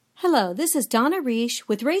Hello, this is Donna Reish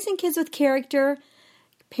with Raising Kids with Character,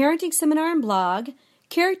 Parenting Seminar and Blog,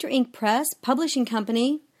 Character Inc. Press, Publishing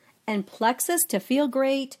Company, and Plexus to Feel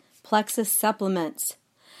Great, Plexus Supplements.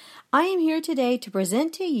 I am here today to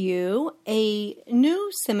present to you a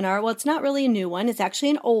new seminar. Well, it's not really a new one. It's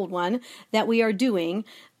actually an old one that we are doing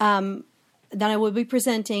that I will be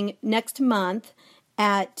presenting next month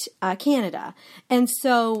at Canada. And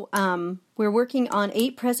so we're working on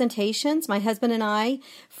 8 presentations, my husband and I,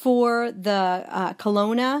 for the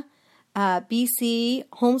Kelowna, BC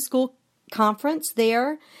Homeschool Conference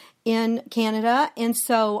there in Canada. And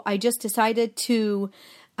so I just decided to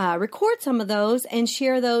record some of those and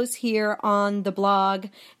share those here on the blog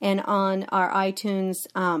and on our iTunes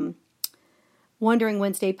Wondering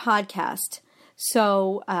Wednesday podcast.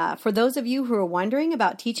 So for those of you who are wondering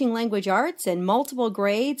about teaching language arts in multiple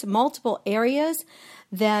grades, multiple areas,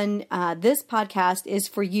 then this podcast is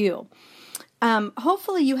for you.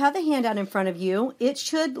 Hopefully you have the handout in front of you. It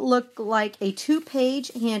should look like a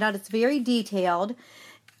 2-page handout. It's very detailed.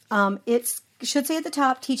 It should say at the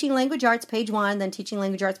top, Teaching Language Arts, page 1, then Teaching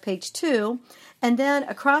Language Arts, page 2. And then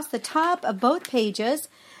across the top of both pages,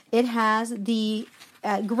 it has the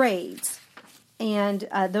grades. And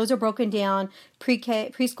those are broken down,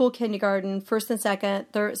 pre-K, preschool, kindergarten, first and second,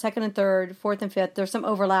 second and third, fourth and fifth. There's some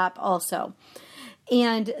overlap also.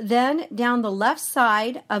 And then down the left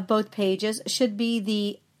side of both pages should be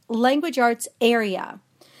the language arts area.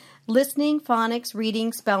 Listening, phonics,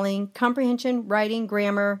 reading, spelling, comprehension, writing,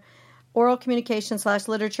 grammar, oral communication /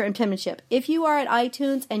 literature, and penmanship. If you are at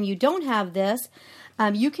iTunes and you don't have this,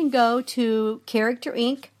 you can go to Character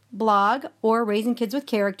Inc. blog or Raising Kids with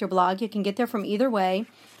Character blog. You can get there from either way.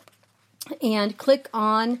 And click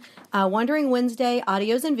on Wondering Wednesday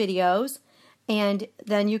audios and videos, and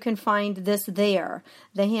then you can find this there.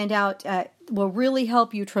 The handout will really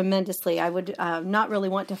help you tremendously. I would not really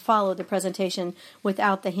want to follow the presentation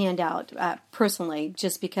without the handout personally,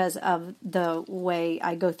 just because of the way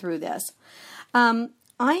I go through this.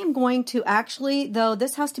 I am going to actually, though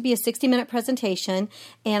this has to be a 60-minute presentation,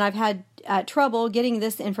 and I've had trouble getting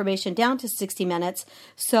this information down to 60 minutes,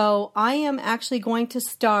 so I am actually going to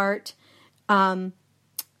start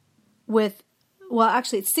with, well,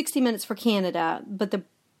 actually it's 60 minutes for Canada, but the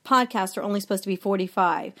podcasts are only supposed to be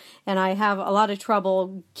 45, and I have a lot of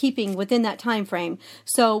trouble keeping within that time frame.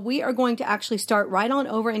 So we are going to actually start right on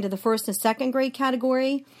over into the first and second grade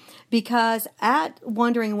category, because at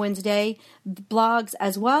Wondering Wednesday, blogs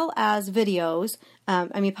as well as videos,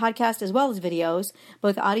 podcasts as well as videos,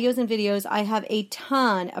 both audios and videos, I have a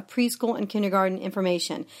ton of preschool and kindergarten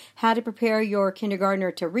information. How to prepare your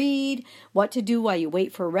kindergartner to read, what to do while you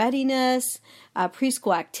wait for readiness,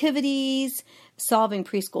 preschool activities, solving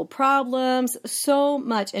preschool problems, so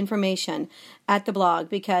much information at the blog,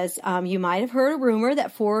 because you might have heard a rumor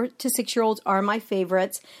that 4 to 6-year-olds are my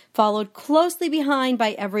favorites, followed closely behind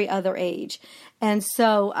by every other age. And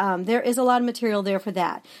so there is a lot of material there for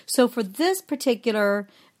that. So for this particular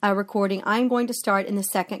recording, I'm going to start in the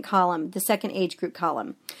second column, the second age group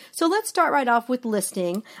column. So let's start right off with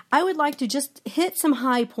listening. I would like to just hit some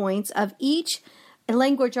high points of each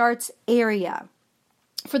language arts area.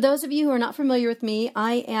 For those of you who are not familiar with me,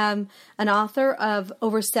 I am an author of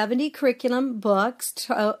over 70 curriculum books,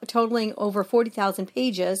 totaling over 40,000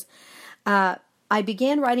 pages. I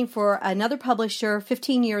began writing for another publisher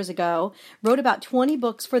 15 years ago, wrote about 20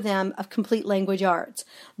 books for them of complete language arts.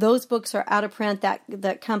 Those books are out of print.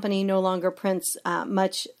 That company no longer prints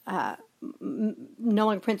no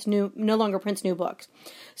longer prints new books.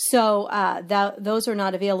 So those are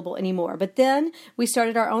not available anymore. But then we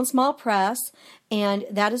started our own small press, and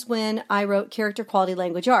that is when I wrote Character Quality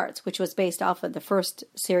Language Arts, which was based off of the first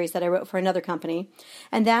series that I wrote for another company.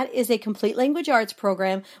 And that is a complete language arts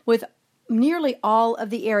program with nearly all of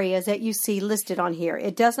the areas that you see listed on here.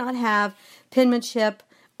 It does not have penmanship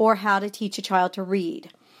or how to teach a child to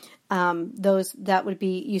read. That would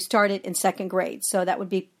be, you start it in second grade. So that would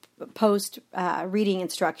be post reading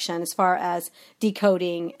instruction as far as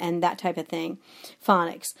decoding and that type of thing.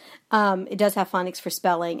 Phonics. It does have phonics for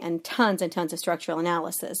spelling and tons of structural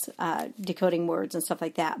analysis, decoding words and stuff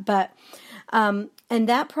like that. But and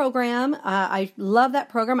that program, I love that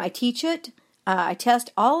program. I teach it. I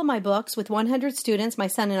test all of my books with 100 students, my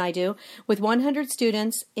son and I do, with 100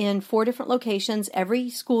 students in 4 different locations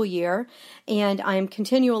every school year, and I'm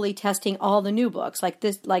continually testing all the new books. Like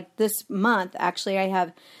this month, actually, I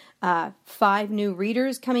have 5 new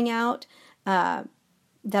readers coming out that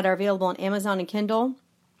are available on Amazon and Kindle.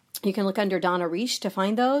 You can look under Donna Reish to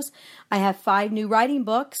find those. I have 5 new writing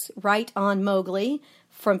books, Write on Mowgli,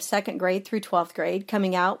 from 2nd grade through 12th grade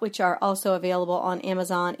coming out, which are also available on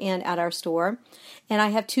Amazon and at our store. And I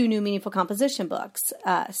have 2 new Meaningful Composition books,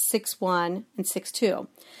 6.1 and 6.2.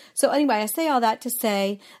 So anyway, I say all that to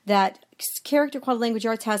say that Character Quality Language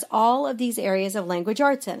Arts has all of these areas of language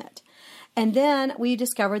arts in it. And then we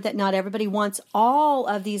discovered that not everybody wants all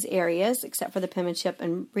of these areas, except for the penmanship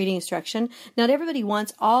and reading instruction. Not everybody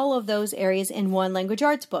wants all of those areas in one language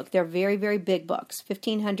arts book. They're very, very big books,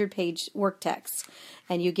 1,500-page work texts.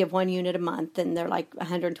 And you give 1 unit a month, and they're like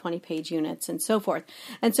 120-page units and so forth.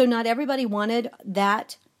 And so not everybody wanted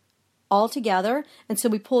that all together. And so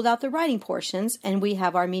we pulled out the writing portions, and we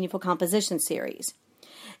have our Meaningful Composition series.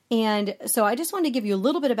 And so I just wanted to give you a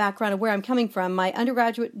little bit of background of where I'm coming from. My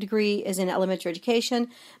undergraduate degree is in elementary education.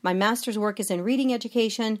 My master's work is in reading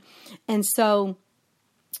education, and so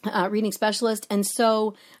reading specialist. And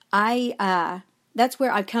so that's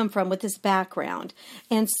where I've come from with this background.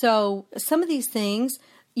 And so some of these things,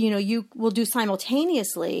 you will do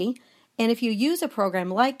simultaneously. And if you use a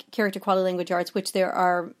program like Character Quality Language Arts, which there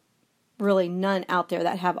are really none out there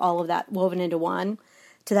that have all of that woven into one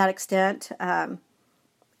to that extent.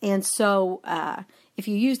 And so if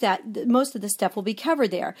you use that, most of the stuff will be covered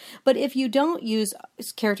there. But if you don't use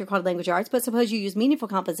Character Quality Language Arts, but suppose you use Meaningful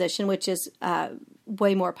Composition, which is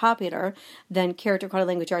way more popular than Character Quality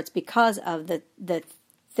Language Arts because of the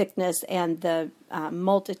thickness and the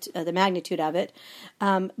magnitude of it.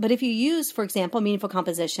 But if you use, for example, Meaningful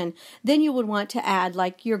Composition, then you would want to add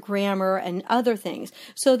like your grammar and other things.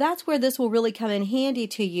 So that's where this will really come in handy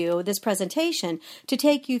to you, this presentation, to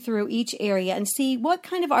take you through each area and see what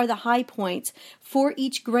kind of are the high points for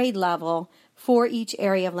each grade level for each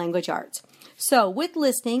area of language arts. So with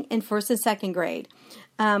listening in 1st and 2nd grade,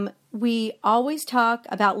 we always talk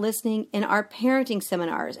about listening in our parenting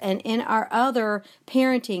seminars and in our other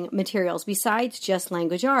parenting materials besides just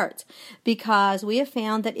language arts, because we have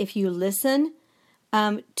found that if you listen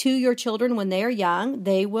to your children when they are young,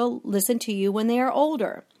 they will listen to you when they are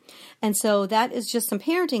older. And so that is just some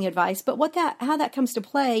parenting advice. But how that comes to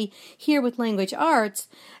play here with language arts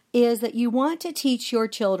is that you want to teach your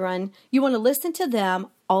children, you want to listen to them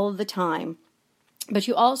all of the time. But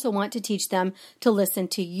you also want to teach them to listen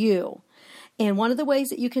to you. And one of the ways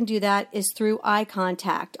that you can do that is through eye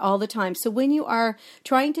contact all the time. So when you are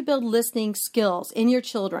trying to build listening skills in your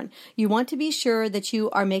children, you want to be sure that you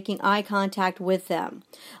are making eye contact with them.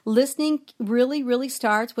 Listening really, really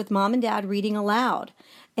starts with mom and dad reading aloud.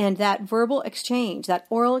 And that verbal exchange, that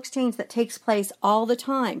oral exchange that takes place all the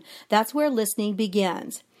time, that's where listening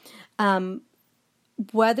begins.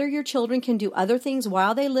 Whether your children can do other things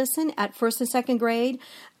while they listen at 1st and 2nd grade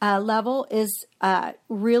level is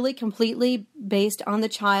really completely based on the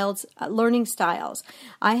child's learning styles.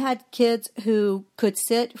 I had kids who could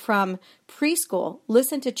sit from preschool,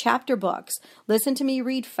 listen to chapter books, listen to me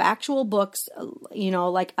read factual books,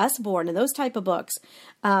 like Usborne and those type of books.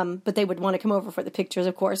 But they would want to come over for the pictures,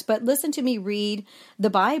 of course. But listen to me read the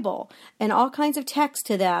Bible and all kinds of text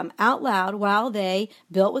to them out loud while they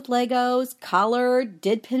built with Legos, colored,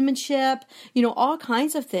 did penmanship, all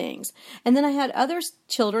kinds of things. And then I had other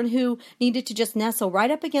children who needed to just nestle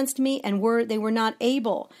right up against me and they were not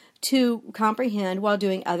able to comprehend while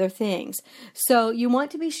doing other things. So you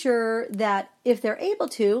want to be sure that if they're able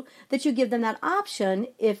to, that you give them that option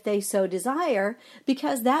if they so desire,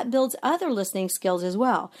 because that builds other listening skills as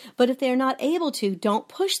well. But if they're not able to, don't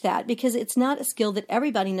push that, because it's not a skill that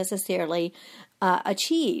everybody necessarily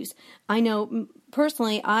achieves. I know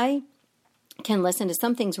personally, I can listen to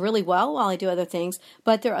some things really well while I do other things,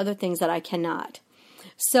 but there are other things that I cannot.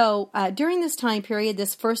 So during this time period,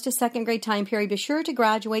 this 1st to 2nd grade time period, be sure to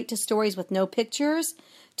graduate to stories with no pictures.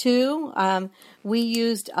 Too, we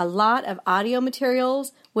used a lot of audio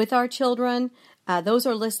materials with our children. Those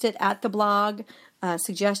are listed at the blog,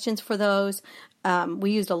 suggestions for those.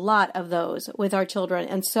 We used a lot of those with our children.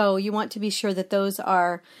 And so you want to be sure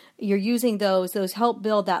that you're using those help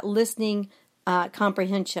build that listening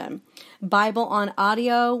comprehension. Bible on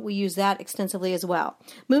audio, we use that extensively as well.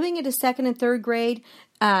 Moving into 2nd and 3rd grade,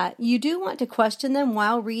 you do want to question them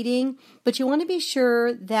while reading, but you want to be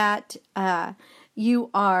sure that you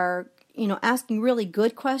are asking really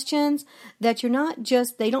good questions, that you're not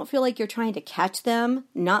they don't feel like you're trying to catch them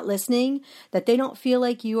not listening, that they don't feel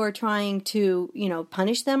like you are trying to,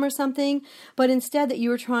 punish them or something, but instead that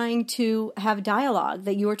you are trying to have dialogue,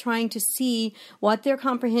 that you are trying to see what their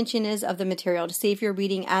comprehension is of the material, to see if you're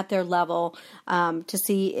reading at their level, to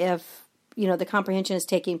see if the comprehension is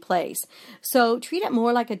taking place. So treat it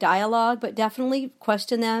more like a dialogue, but definitely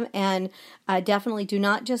question them, and definitely do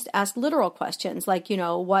not just ask literal questions like,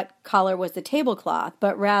 what color was the tablecloth,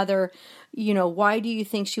 but rather, why do you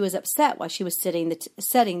think she was upset while she was setting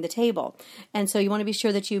the table? And so you want to be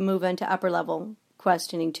sure that you move into upper level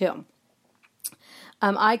questioning too.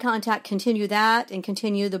 Eye contact, continue that, and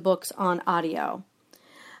continue the books on audio.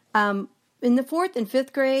 In the 4th and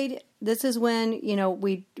 5th grade, this is when,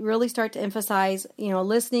 we really start to emphasize,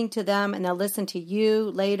 listening to them, and they'll listen to you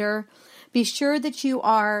later. Be sure that you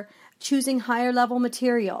are choosing higher level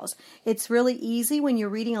materials. It's really easy when you're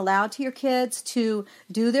reading aloud to your kids to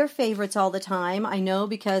do their favorites all the time. I know,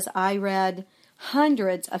 because I read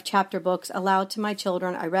hundreds of chapter books aloud to my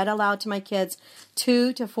children. I read aloud to my kids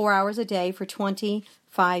 2 to 4 hours a day for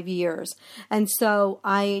 25 years. And so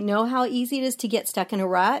I know how easy it is to get stuck in a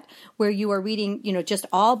rut where you are reading, just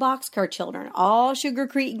all Boxcar Children, all Sugar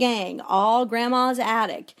Creek Gang, all Grandma's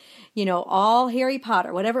Attic, all Harry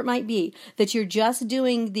Potter, whatever it might be, that you're just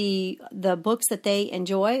doing the books that they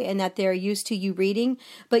enjoy and that they're used to you reading.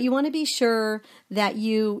 But you want to be sure that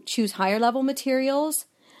you choose higher level materials.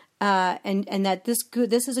 And that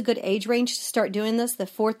this is a good age range to start doing this, the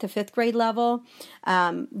 4th to 5th grade level.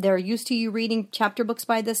 They're used to you reading chapter books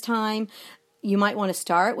by this time. You might want to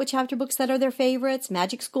start with chapter books that are their favorites,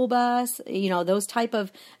 Magic School Bus, those type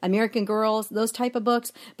of American Girls, those type of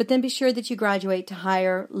books. But then be sure that you graduate to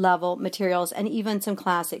higher level materials and even some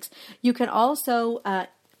classics. You can also,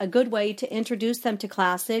 a good way to introduce them to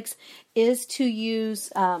classics is to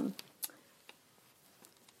use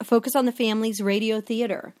Focus on the Family's Radio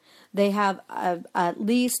Theater. They have at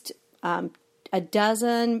least a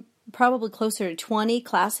dozen, probably closer to 20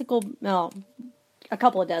 classical, a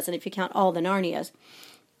couple of dozen if you count all the Narnias,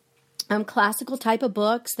 classical type of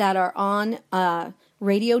books that are on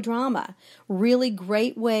radio drama. Really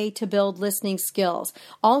great way to build listening skills.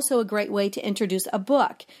 Also a great way to introduce a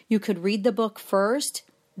book. You could read the book first,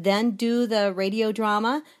 then do the radio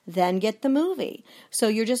drama, then get the movie. So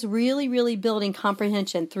you're just really, really building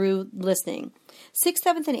comprehension through listening. 6th,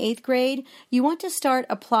 7th, and 8th grade, you want to start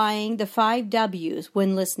applying the 5 W's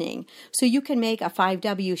when listening. So you can make a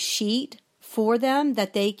 5W sheet for them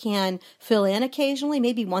that they can fill in occasionally,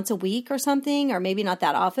 maybe once a week or something, or maybe not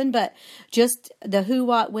that often, but just the who,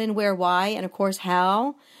 what, when, where, why, and of course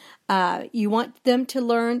how. You want them to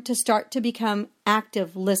learn to start to become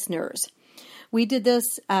active listeners. We did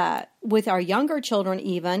this with our younger children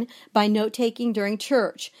even by note-taking during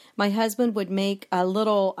church. My husband would make a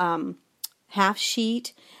little half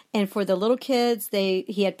sheet, and for the little kids,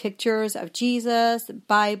 he had pictures of Jesus, the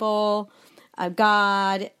Bible,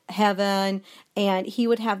 God, heaven, and he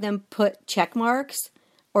would have them put check marks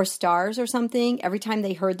or stars or something every time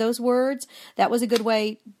they heard those words. That was a good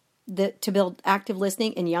way to build active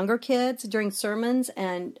listening in younger kids during sermons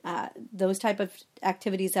and those type of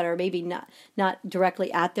activities that are maybe not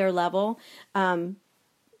directly at their level. And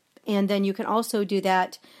then you can also do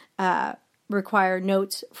that, require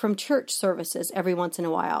notes from church services every once in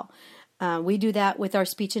a while. We do that with our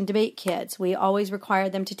speech and debate kids. We always require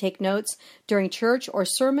them to take notes during church or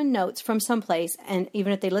sermon notes from someplace, and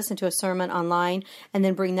even if they listen to a sermon online, and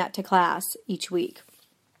then bring that to class each week.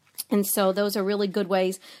 And so those are really good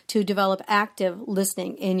ways to develop active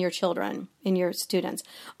listening in your children, in your students.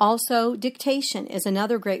 Also, dictation is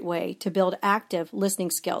another great way to build active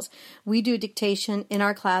listening skills. We do dictation in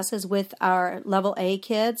our classes with our level A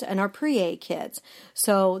kids and our pre-A kids.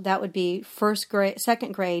 So that would be 1st grade,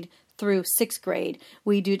 2nd grade through 6th grade.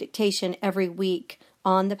 We do dictation every week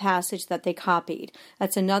on the passage that they copied.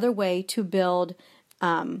 That's another way to build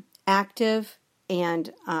active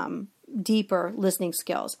and deeper listening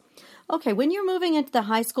skills. Okay, when you're moving into the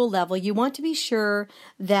high school level, you want to be sure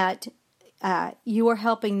that you are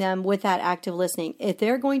helping them with that active listening. If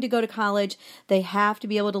they're going to go to college, they have to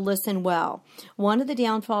be able to listen well. One of the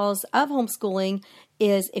downfalls of homeschooling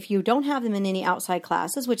is if you don't have them in any outside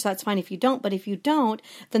classes, which that's fine if you don't, but if you don't,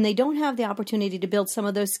 then they don't have the opportunity to build some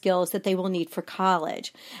of those skills that they will need for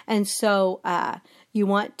college. And so you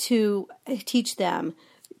want to teach them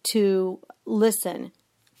to listen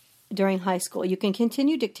during high school. You can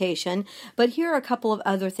continue dictation, but here are a couple of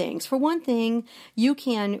other things. For one thing, you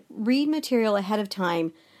can read material ahead of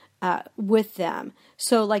time with them.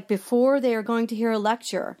 So like before they are going to hear a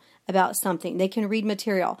lecture about something, they can read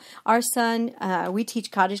material. Our son, we teach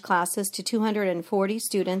cottage classes to 240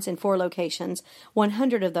 students in 4 locations.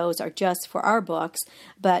 100 of those are just for our books,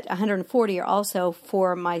 but 140 are also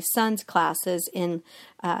for my son's classes in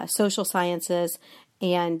social sciences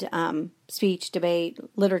and speech, debate,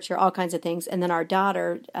 literature, all kinds of things. And then our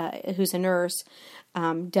daughter, who's a nurse,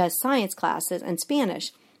 does science classes and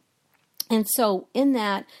Spanish. And so in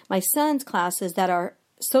that, my son's classes that are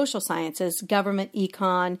social sciences, government,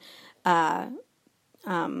 econ,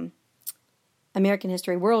 American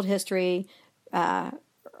history, world history,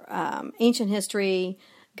 ancient history,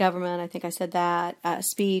 government, I think I said that,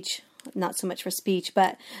 speech, not so much for speech,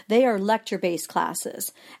 but they are lecture-based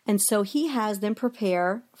classes. And so he has them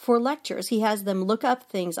prepare for lectures. He has them look up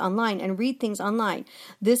things online and read things online.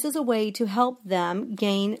 This is a way to help them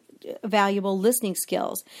gain valuable listening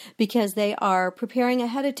skills because they are preparing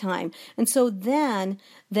ahead of time. And so then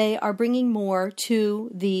they are bringing more to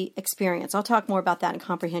the experience. I'll talk more about that in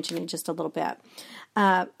comprehension in just a little bit.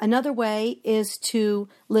 Another way is to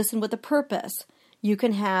listen with a purpose. You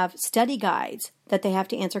can have study guides that they have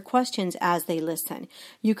to answer questions as they listen.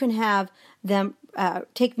 You can have them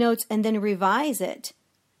take notes and then revise it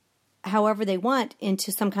however they want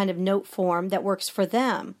into some kind of note form that works for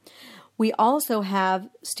them. We also have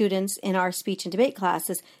students in our speech and debate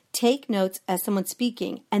classes take notes as someone's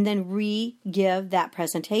speaking and then re-give that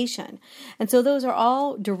presentation. And so those are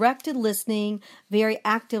all directed listening, very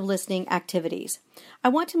active listening activities. I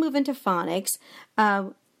want to move into phonics.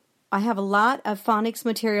 I have a lot of phonics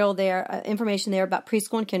material there, information there about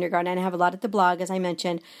preschool and kindergarten, and I have a lot at the blog, as I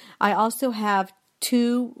mentioned. I also have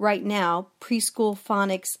 2 right now preschool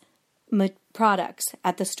phonics products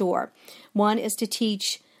at the store. One is to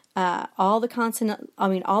teach all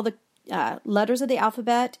the letters of the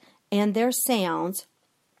alphabet and their sounds.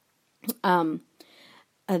 The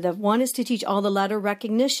one is to teach all the letter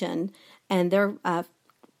recognition and their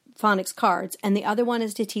phonics cards, and the other one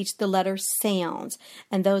is to teach the letter sounds,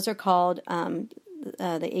 and those are called the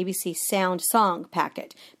ABC Sound Song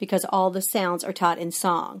Packet because all the sounds are taught in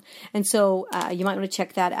song. And so you might want to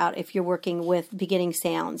check that out if you're working with beginning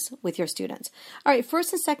sounds with your students. All right,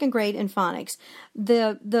 first and second grade in phonics.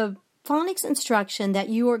 The phonics instruction that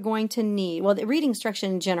you are going to need, well, the reading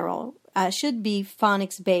instruction in general should be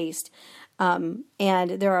phonics based. And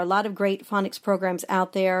there are a lot of great phonics programs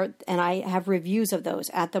out there, and I have reviews of those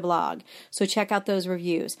at the blog. So check out those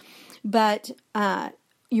reviews. But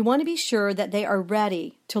you want to be sure that they are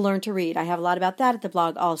ready to learn to read. I have a lot about that at the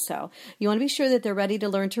blog also. You want to be sure that they're ready to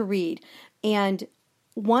learn to read. And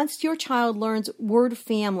once your child learns word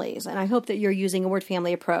families, and I hope that you're using a word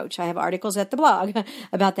family approach. I have articles at the blog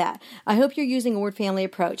about that. I hope you're using a word family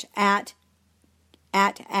approach at,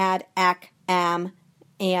 ad, ac, am,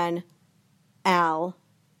 and al,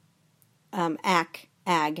 ac,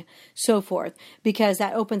 ag, so forth, because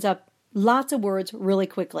that opens up lots of words really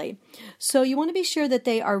quickly. So you want to be sure that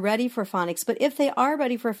they are ready for phonics. But if they are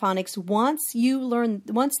ready for phonics, once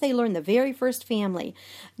they learn the very first family,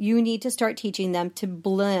 you need to start teaching them to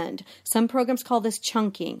blend. Some programs call this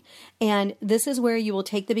chunking. And this is where you will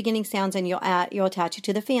take the beginning sounds and you'll attach it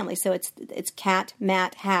to the family. So it's cat,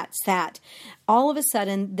 mat, hat, sat. All of a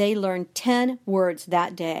sudden, they learn 10 words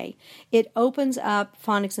that day. It opens up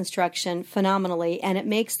phonics instruction phenomenally, and it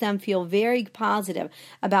makes them feel very positive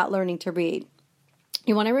about learning to read.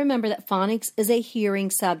 You want to remember that phonics is a hearing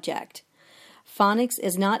subject. Phonics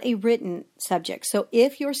is not a written subject. So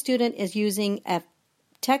if your student is using a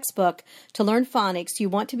textbook to learn phonics, you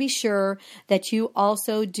want to be sure that you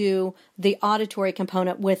also do the auditory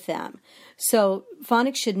component with them. So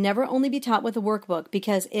phonics should never only be taught with a workbook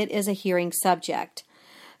because it is a hearing subject.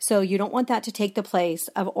 So you don't want that to take the place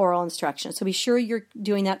of oral instruction. So be sure you're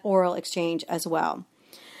doing that oral exchange as well.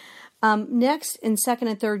 Next, in second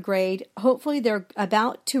and third grade, hopefully they're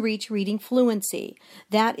about to reach reading fluency.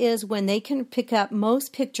 That is when they can pick up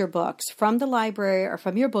most picture books from the library or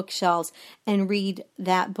from your bookshelves and read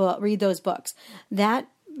those books. That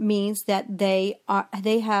means that they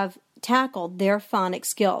have tackled their phonics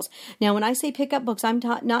skills. Now, when I say pick up books, I'm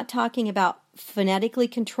not talking about phonetically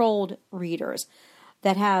controlled readers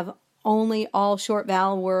that have only all short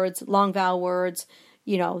vowel words, long vowel words,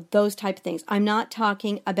 those type of things. I'm not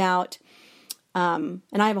talking about, and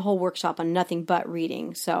I have a whole workshop on nothing but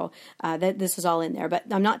reading, so this is all in there.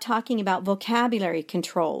 But I'm not talking about vocabulary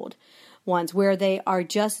controlled ones where they are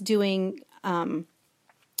just doing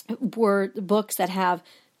books that have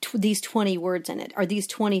these 20 words in it, or these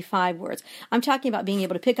 25 words. I'm talking about being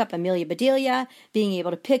able to pick up Amelia Bedelia, being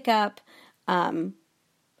able to pick up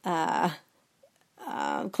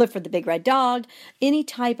Clifford the Big Red Dog, any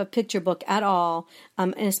type of picture book at all,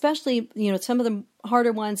 and especially, some of the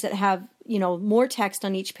harder ones that have, more text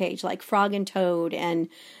on each page, like Frog and Toad and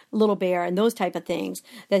Little Bear and those type of things,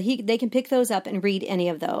 that they can pick those up and read any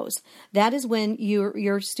of those. That is when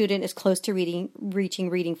your student is close to reaching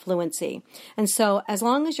reading fluency. And so as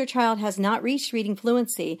long as your child has not reached reading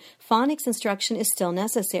fluency, phonics instruction is still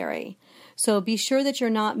necessary. So be sure that you're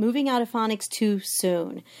not moving out of phonics too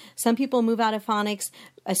soon. Some people move out of phonics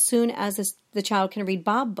as soon as the child can read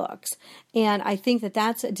Bob books. And I think that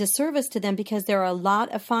that's a disservice to them because there are a lot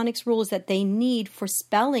of phonics rules that they need for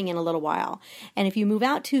spelling in a little while. And if you move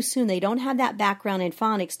out too soon, they don't have that background in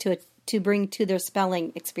phonics to bring to their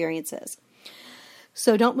spelling experiences.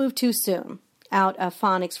 So don't move too soon out of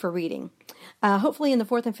phonics for reading. Hopefully in the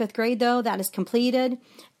 4th and 5th grade, though, that is completed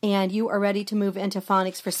and you are ready to move into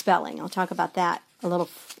phonics for spelling. I'll talk about that a little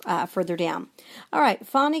further down. All right,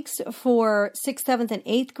 phonics for 6th, 7th, and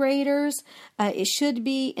 8th graders. It should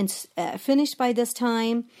be finished by this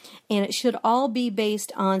time, and it should all be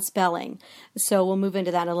based on spelling. So we'll move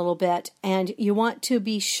into that a little bit. And you want to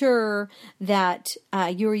be sure that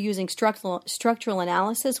you're using structural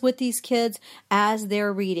analysis with these kids as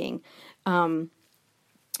they're reading. And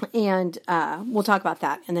we'll talk about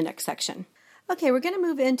that in the next section. Okay, we're going to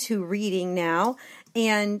move into reading now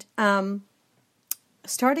and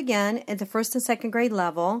start again at the 1st and 2nd grade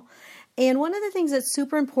level. And one of the things that's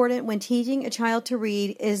super important when teaching a child to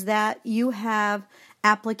read is that you have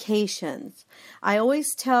applications. I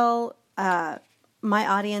always tell my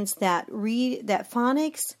audience that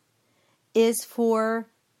phonics is for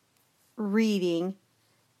reading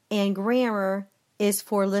and grammar is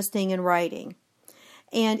for listening and writing.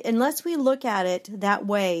 And unless we look at it that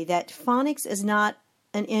way, that phonics is not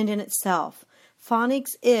an end in itself.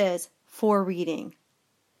 Phonics is for reading.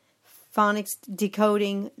 Phonics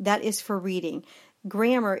decoding, that is for reading.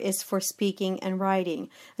 Grammar is for speaking and writing.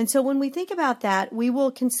 And so when we think about that, we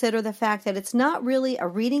will consider the fact that it's not really a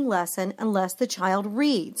reading lesson unless the child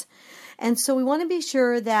reads. And so we want to be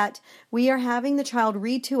sure that we are having the child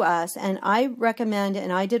read to us, and I recommend,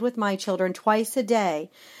 and I did with my children, twice a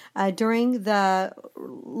day during the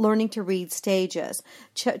learning to read stages,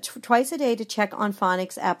 twice a day to check on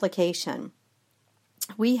phonics application.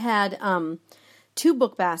 We had 2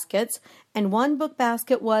 book baskets, and one book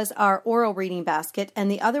basket was our oral reading basket,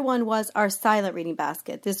 and the other one was our silent reading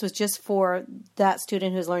basket. This was just for that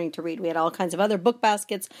student who's learning to read. We had all kinds of other book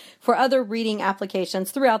baskets for other reading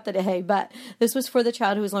applications throughout the day, but this was for the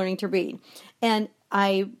child who was learning to read. And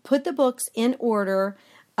I put the books in order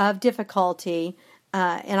of difficulty,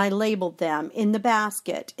 and I labeled them in the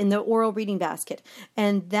basket, in the oral reading basket,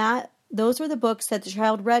 and those were the books that the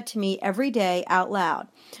child read to me every day out loud.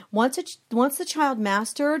 Once the child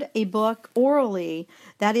mastered a book orally,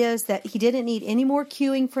 that is, that he didn't need any more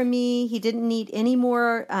cueing from me, he didn't need any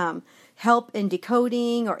more help in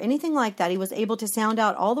decoding or anything like that, he was able to sound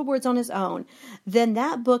out all the words on his own, then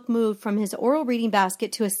that book moved from his oral reading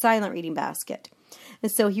basket to a silent reading basket.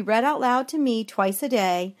 And so he read out loud to me twice a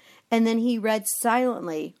day, and then he read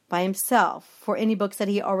silently by himself for any books that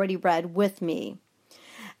he already read with me.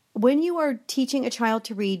 When you are teaching a child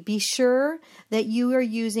to read, be sure that you are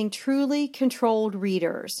using truly controlled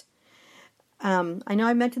readers. I know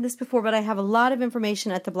I mentioned this before, but I have a lot of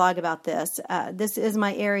information at the blog about this. This is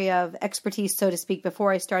my area of expertise, so to speak,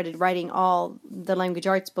 before I started writing all the language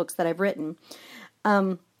arts books that I've written.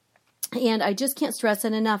 And I just can't stress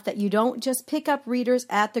it enough that you don't just pick up readers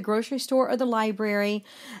at the grocery store or the library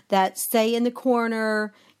that say in the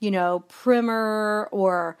corner, Primer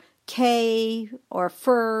or K or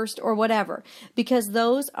First or whatever, because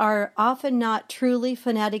those are often not truly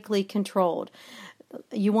phonetically controlled.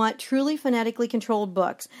 You want truly phonetically controlled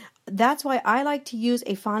books. That's why I like to use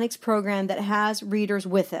a phonics program that has readers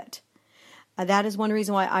with it. That is one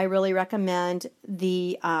reason why I really recommend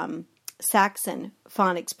the Saxon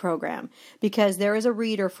phonics program, because there is a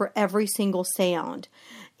reader for every single sound.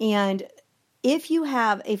 And if you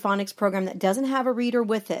have a phonics program that doesn't have a reader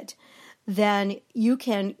with it, then you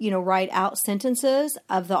can, write out sentences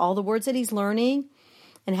of all the words that he's learning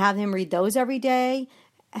and have him read those every day.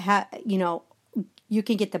 You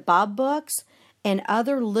can get the Bob books and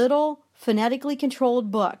other little phonetically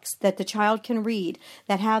controlled books that the child can read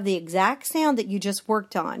that have the exact sound that you just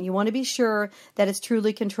worked on. You want to be sure that it's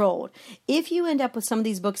truly controlled. If you end up with some of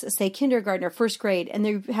these books that say kindergarten or first grade and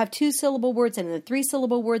they have 2-syllable words in them,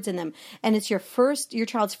 3-syllable words in them, and it's your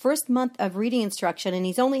child's first month of reading instruction and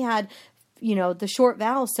he's only had the short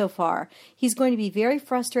vowels so far, he's going to be very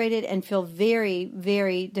frustrated and feel very,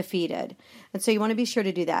 very defeated. And so you want to be sure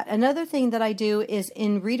to do that. Another thing that I do is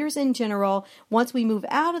in readers in general, once we move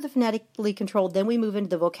out of the phonetically controlled, then we move into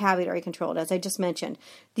the vocabulary controlled, as I just mentioned.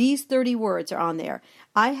 These 30 words are on there.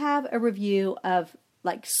 I have a review of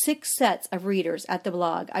like 6 sets of readers at the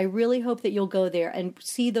blog. I really hope that you'll go there and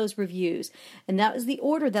see those reviews. And that was the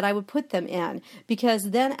order that I would put them in, because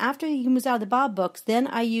then after he moves out of the Bob books, then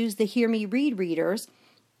I use the Hear Me Read readers,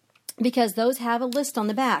 because those have a list on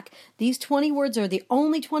the back. These 20 words are the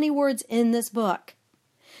only 20 words in this book.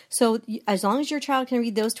 So as long as your child can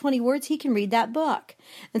read those 20 words, he can read that book.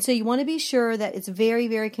 And so you want to be sure that it's very,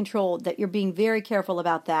 very controlled, that you're being very careful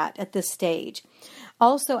about that at this stage.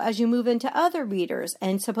 Also, as you move into other readers,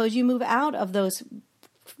 and suppose you move out of those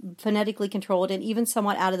phonetically controlled and even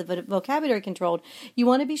somewhat out of the vocabulary controlled, you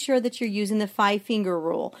want to be sure that you're using the 5-finger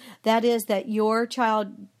rule. That is, that your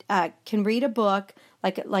child can read a book,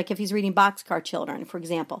 like if he's reading Boxcar Children, for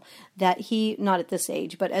example, that he, not at this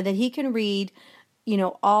age, but that he can read,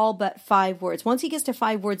 all but 5 words. Once he gets to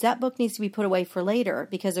 5 words, that book needs to be put away for later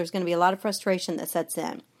because there's going to be a lot of frustration that sets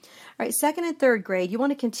in. All right, 2nd and 3rd grade, you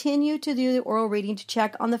want to continue to do the oral reading to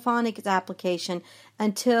check on the phonics application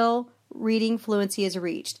until reading fluency is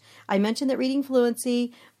reached. I mentioned that reading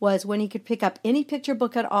fluency was when he could pick up any picture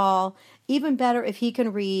book at all, even better if he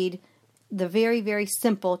can read the very, very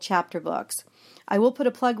simple chapter books. I will put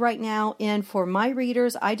a plug right now in for my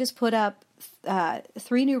readers. I just put up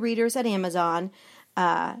 3 new readers at Amazon.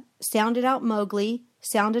 Sound It Out Mowgli,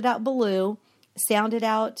 Sound It Out Baloo, Sound It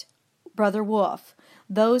Out Brother Wolf.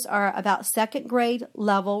 Those are about 2nd grade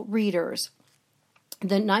level readers.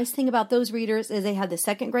 The nice thing about those readers is they have the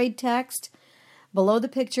 2nd grade text below the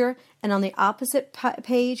picture, and on the opposite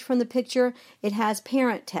page from the picture, it has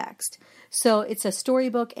parent text. So it's a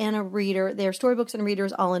storybook and a reader. They're storybooks and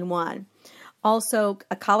readers all in one. Also,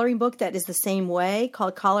 a coloring book that is the same way,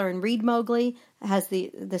 called Color and Read Mowgli, has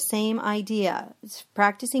the same idea. It's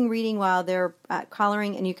practicing reading while they're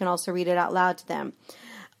coloring, and you can also read it out loud to them.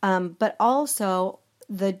 But also,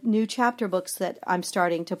 the new chapter books that I'm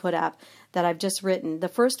starting to put up that I've just written. The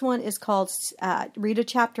first one is called Read a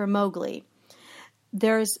Chapter Mowgli.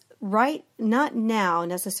 There's not now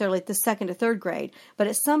necessarily at the 2nd or 3rd grade, but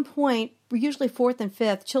at some point, usually 4th and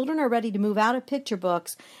 5th, children are ready to move out of picture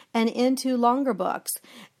books and into longer books.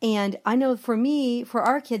 And I know for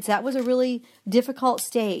our kids, that was a really difficult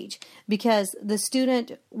stage because the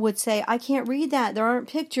student would say, I can't read that. There aren't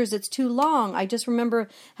pictures. It's too long. I just remember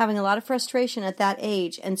having a lot of frustration at that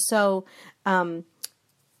age. And so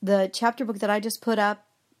the chapter book that I just put up,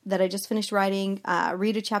 that I just finished writing,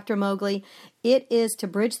 Read a Chapter Mowgli, it is to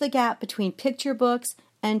bridge the gap between picture books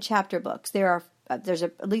and chapter books. There's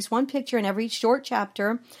at least one picture in every short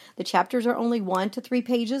chapter. The chapters are only 1 to 3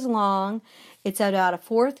 pages long. It's at about a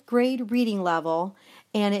 4th grade reading level,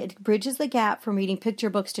 and it bridges the gap from reading picture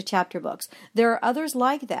books to chapter books. There are others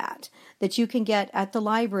like that you can get at the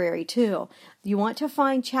library too. You want to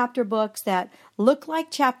find chapter books that look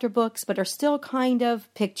like chapter books but are still kind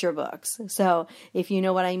of picture books. So if you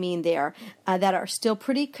know what I mean there, that are still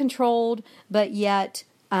pretty controlled, but yet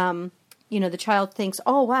the child thinks,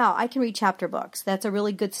 oh, wow, I can read chapter books. That's a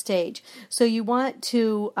really good stage. So you want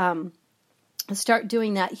to start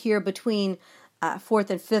doing that here between 4th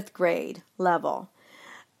and 5th grade level.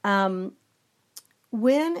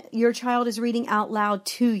 When your child is reading out loud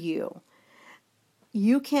to you,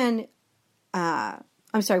 you can,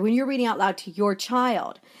 when you're reading out loud to your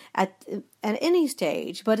child at any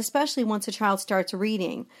stage, but especially once a child starts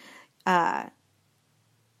reading,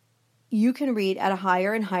 you can read at a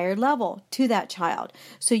higher and higher level to that child.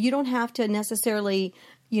 So you don't have to necessarily,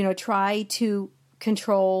 try to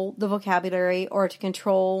control the vocabulary or to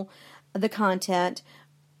control the content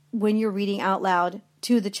when you're reading out loud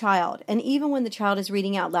to the child, and even when the child is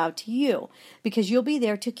reading out loud to you, because you'll be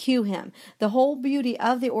there to cue him. The whole beauty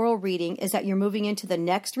of the oral reading is that you're moving into the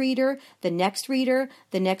next reader, the next reader,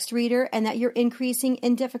 the next reader, and that you're increasing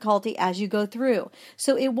in difficulty as you go through.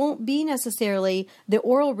 So it won't be necessarily the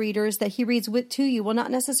oral readers that he reads to you will not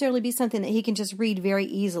necessarily be something that he can just read very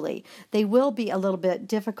easily. They will be a little bit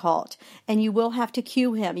difficult, and you will have to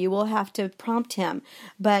cue him. You will have to prompt him,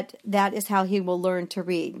 but that is how he will learn to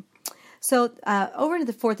read. So over into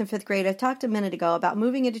the 4th and 5th grade, I talked a minute ago about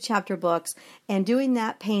moving into chapter books and doing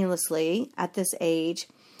that painlessly at this age.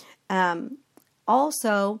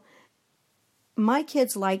 Also, my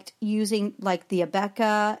kids liked using like the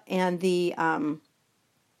Abeka and the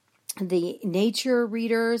nature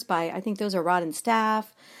readers by, I think those are Rod and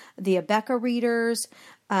Staff, the Abeka readers,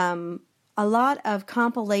 a lot of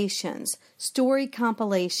compilations, story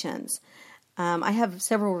compilations. I have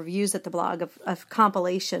several reviews at the blog of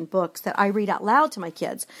compilation books that I read out loud to my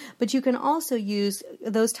kids. But you can also use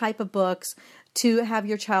those type of books to have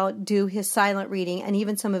your child do his silent reading and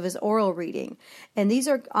even some of his oral reading. And these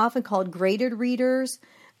are often called graded readers.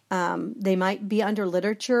 They might be under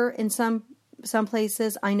literature in some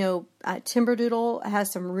places. I know Timberdoodle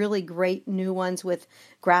has some really great new ones with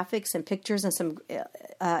graphics and pictures and some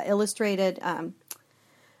illustrated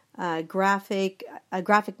graphic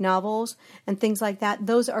novels and things like that.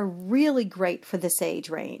 Those are really great for this age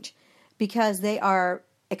range because they are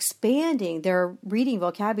expanding their reading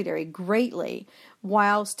vocabulary greatly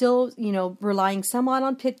while still, relying somewhat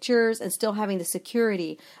on pictures and still having the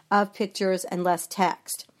security of pictures and less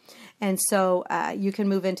text. And so you can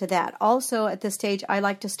move into that. Also, at this stage, I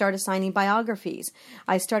like to start assigning biographies.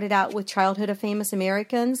 I started out with Childhood of Famous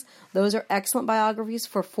Americans. Those are excellent biographies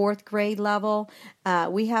for 4th grade level.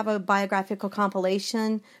 We have a biographical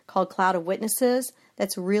compilation called Cloud of Witnesses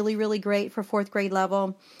that's really, really great for 4th grade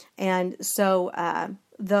level. And so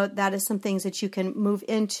that is some things that you can move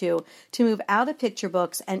into to move out of picture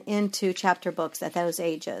books and into chapter books at those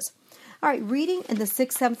ages. All right, reading in the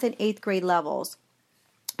 6th, 7th, and 8th grade levels.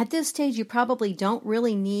 At this stage, you probably don't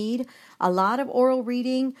really need a lot of oral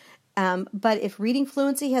reading, but if reading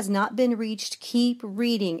fluency has not been reached, keep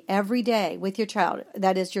reading every day with your child.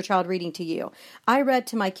 That is your child reading to you. I read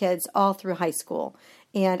to my kids all through high school,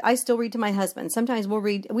 and I still read to my husband. Sometimes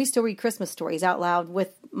we still read Christmas stories out loud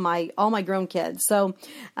with all my grown kids. So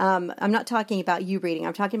I'm not talking about you reading.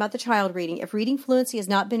 I'm talking about the child reading. If reading fluency has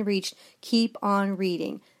not been reached, keep on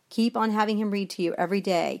reading. Keep on having him read to you every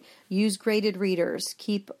day. Use graded readers.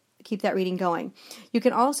 Keep that reading going. You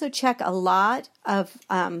can also check a lot of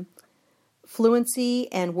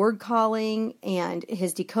fluency and word calling and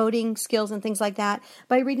his decoding skills and things like that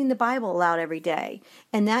by reading the Bible aloud every day.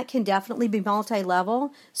 And that can definitely be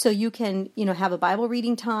multi-level. So you can, have a Bible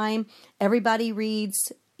reading time. Everybody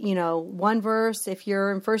reads, one verse if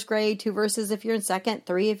you're in 1st grade, 2 verses if you're in 2nd,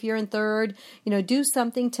 3 if you're in 3rd. Do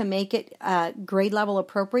something to make it grade level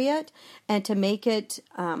appropriate and to make it,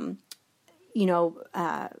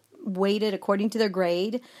 weighted according to their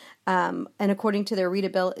grade and according to their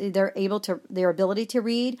readability, their ability to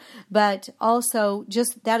read. But also,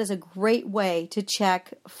 just that is a great way to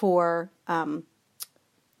check for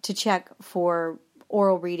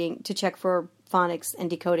oral reading, to check for phonics and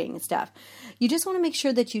decoding and stuff. You just want to make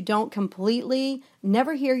sure that you don't completely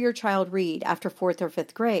never hear your child read after 4th or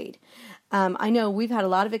 5th grade. I know we've had a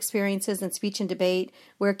lot of experiences in speech and debate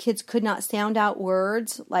where kids could not sound out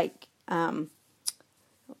words like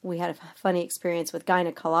we had a funny experience with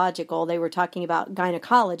gynecological. They were talking about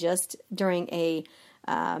gynecologist during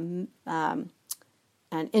an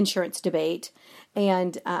insurance debate,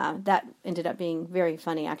 and that ended up being very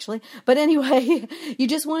funny, actually. But anyway, you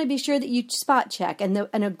just want to be sure that you spot check, and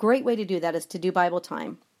a great way to do that is to do Bible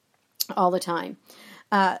time all the time.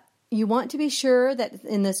 You want to be sure that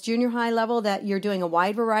in this junior high level that you're doing a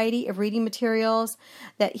wide variety of reading materials,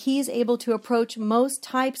 that he's able to approach most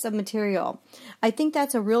types of material. I think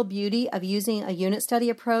that's a real beauty of using a unit study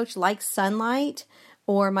approach like Sunlight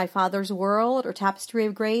or My Father's World or Tapestry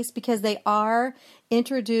of Grace, because they are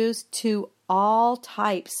introduced to all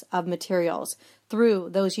types of materials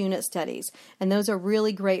through those unit studies. And those are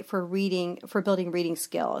really great for building reading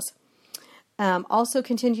skills. Also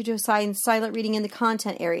continue to assign silent reading in the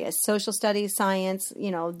content areas, social studies, science,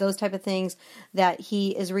 those type of things that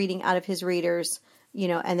he is reading out of his readers,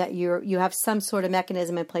 and that you have some sort of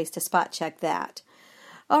mechanism in place to spot check that.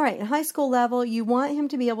 All right, in high school level, you want him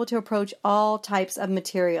to be able to approach all types of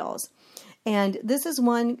materials. And this is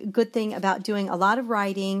one good thing about doing a lot of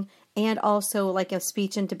writing and also like a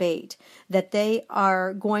speech and debate, that they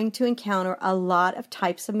are going to encounter a lot of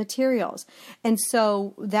types of materials. And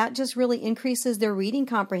so that just really increases their reading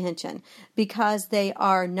comprehension, because they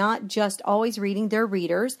are not just always reading their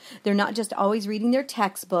readers. They're not just always reading their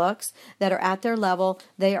textbooks that are at their level.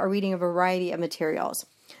 They are reading a variety of materials.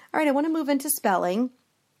 All right, I want to move into spelling.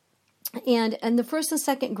 And in the 1st and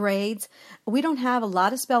 2nd grades, we don't have a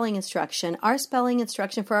lot of spelling instruction. Our spelling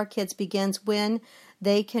instruction for our kids begins when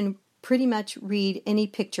they can pretty much read any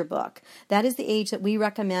picture book. That is the age that we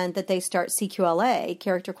recommend that they start CQLA,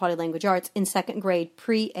 Character Quality Language Arts, in 2nd grade,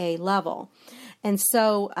 pre-A level. And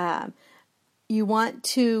so you want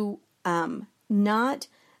to not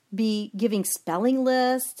be giving spelling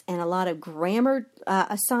lists and a lot of grammar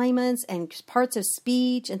assignments and parts of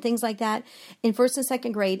speech and things like that in 1st and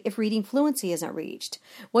 2nd grade if reading fluency isn't reached.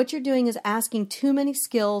 What you're doing is asking too many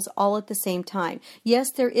skills all at the same time.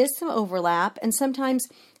 Yes, there is some overlap, and sometimes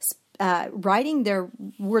writing their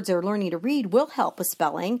words they're learning to read will help with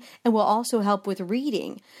spelling and will also help with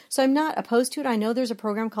reading. So I'm not opposed to it. I know there's a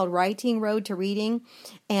program called Writing Road to Reading,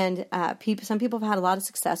 and some people have had a lot of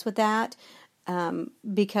success with that.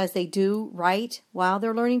 Because they do write while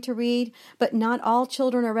they're learning to read, but not all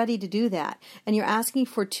children are ready to do that. And you're asking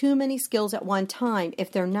for too many skills at one time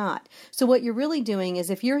if they're not. So what you're really doing is,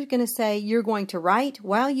 if you're going to say you're going to write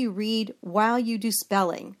while you read, while you do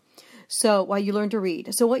spelling, so while you learn to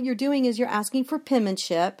read. So what you're doing is you're asking for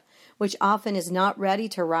penmanship, which often is not ready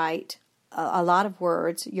to write a lot of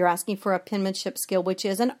words. You're asking for a penmanship skill, which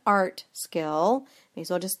is an art skill, May as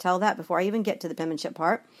well just tell that before I even get to the penmanship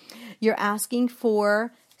part. You're asking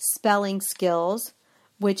for spelling skills,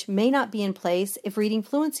 which may not be in place if reading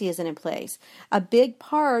fluency isn't in place. A big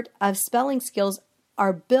part of spelling skills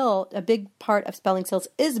is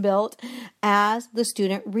built as the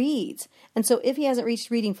student reads. And so if he hasn't reached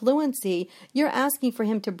reading fluency, you're asking for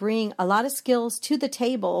him to bring a lot of skills to the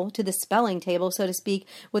table, to the spelling table, so to speak,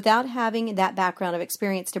 without having that background of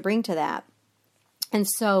experience to bring to that. And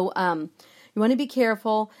so you want to be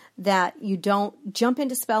careful that you don't jump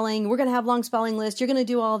into spelling. We're going to have long spelling lists. You're going to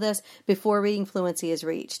do all this before reading fluency is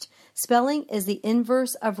reached. Spelling is the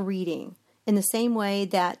inverse of reading, in the same way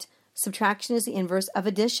that subtraction is the inverse of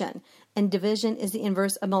addition, and division is the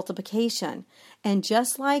inverse of multiplication. And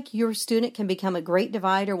just like your student can become a great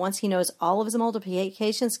divider once he knows all of his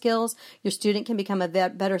multiplication skills, your student can become a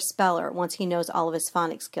better speller once he knows all of his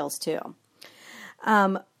phonics skills too.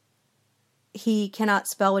 He cannot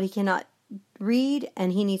spell what he cannot read,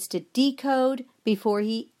 and he needs to decode before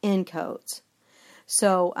he encodes.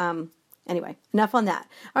 So, anyway, enough on that.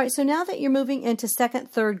 All right, so now that you're moving into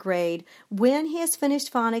second, third grade, when he has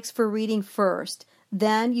finished phonics for reading first,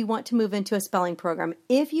 then you want to move into a spelling program.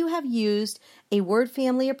 If you have used a word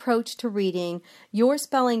family approach to reading, your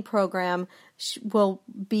spelling program will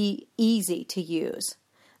be easy to use.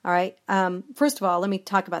 All right, first of all, let me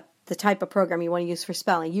talk about the type of program you want to use for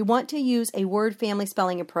spelling. You want to use a word family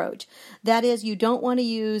spelling approach. That is, you don't want to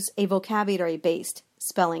use a vocabulary-based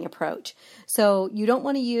spelling approach. So you don't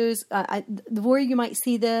want to use, where you might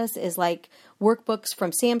see this is like workbooks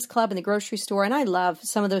from Sam's Club in the grocery store. And I love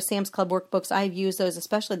some of those Sam's Club workbooks. I've used those,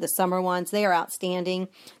 especially the summer ones. They are outstanding,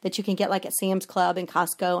 that you can get like at Sam's Club and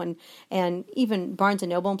Costco and even Barnes &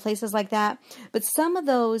 Noble and places like that. But some of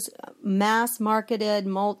those mass-marketed,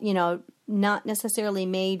 not necessarily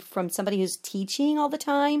made from somebody who's teaching all the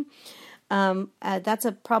time. That's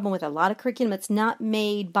a problem with a lot of curriculum. It's not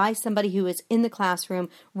made by somebody who is in the classroom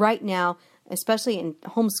right now, especially in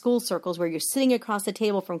homeschool circles where you're sitting across the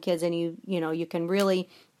table from kids and you can really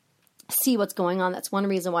see what's going on. That's one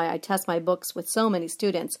reason why I test my books with so many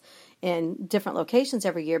students in different locations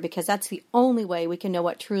every year, because that's the only way we can know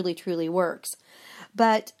what truly, truly works.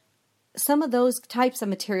 But some of those types of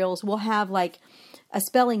materials will have like a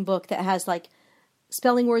spelling book that has like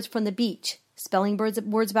spelling words from the beach, spelling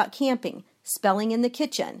words about camping, spelling in the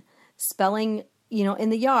kitchen, spelling, in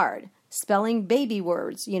the yard, spelling baby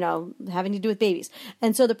words, having to do with babies.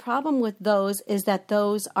 And so the problem with those is that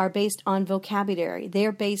those are based on vocabulary.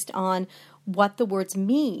 They're based on what the words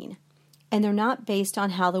mean, and they're not based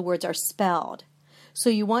on how the words are spelled. So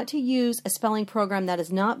you want to use a spelling program that is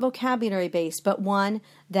not vocabulary based, but one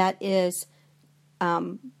that is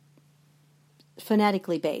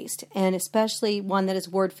phonetically based, and especially one that is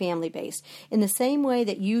word family based. In the same way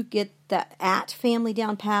that you get the at family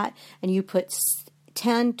down pat and you put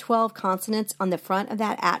 10, 12 consonants on the front of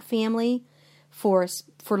that at family for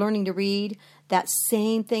learning to read, that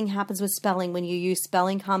same thing happens with spelling when you use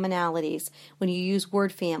spelling commonalities, when you use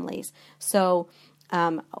word families. So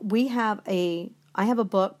I have a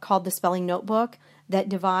book called The Spelling Notebook that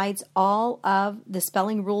divides all of the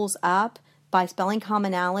spelling rules up by spelling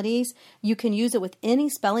commonalities. You can use it with any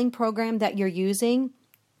spelling program that you're using,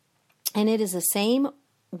 and it is the same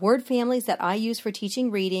word families that I use for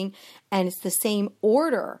teaching reading, and it's the same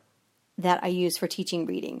order that I use for teaching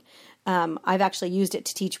reading. I've actually used it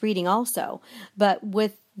to teach reading also, but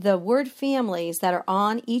with the word families that are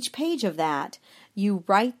on each page of that, you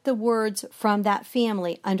write the words from that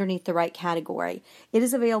family underneath the right category. It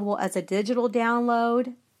is available as a digital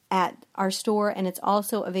download at our store, and it's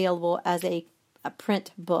also available as a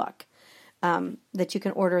print book that you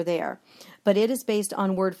can order there. But it is based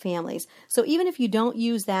on word families. So even if you don't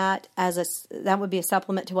use that that would be a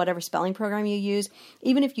supplement to whatever spelling program you use.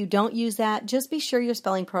 Even if you don't use that, just be sure your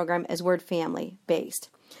spelling program is word family based.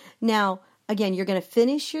 Now, again, you're going to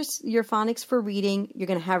finish your phonics for reading. You're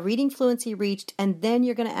going to have reading fluency reached, and then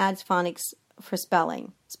you're going to add phonics for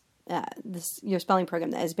spelling. Your spelling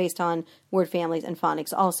program that is based on word families and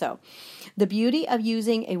phonics also. The beauty of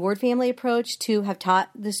using a word family approach to have taught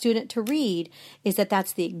the student to read is that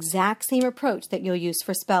that's the exact same approach that you'll use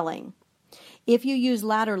for spelling. If you use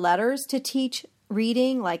ladder letters to teach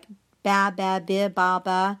reading, like ba, ba, bi, ba,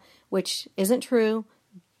 ba, which isn't true.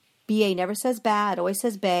 BA never says ba, it always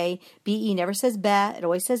says bay. BE never says be, it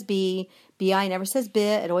always says be. BI never says bi,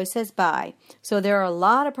 it always says bi. So there are a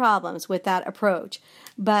lot of problems with that approach.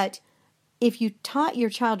 But if you taught your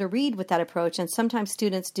child to read with that approach, and sometimes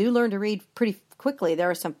students do learn to read pretty quickly, there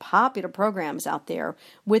are some popular programs out there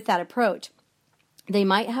with that approach. they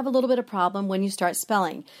might have a little bit of problem when you start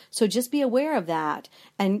spelling. So just be aware of that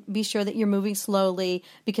and be sure that you're moving slowly,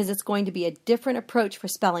 because it's going to be a different approach for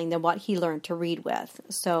spelling than what he learned to read with.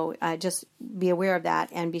 So just be aware of that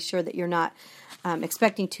and be sure that you're not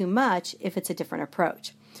expecting too much if it's a different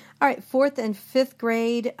approach. All right, 4th and 5th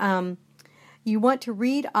grade, you want to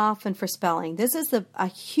read often for spelling. This is a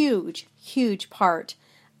huge, huge part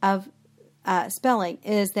of spelling,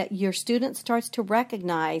 is that your student starts to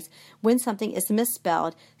recognize when something is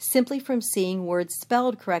misspelled simply from seeing words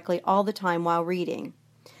spelled correctly all the time while reading.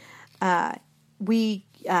 We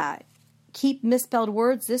keep misspelled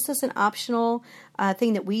words. This is an optional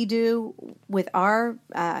thing that we do with our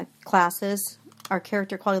classes. Our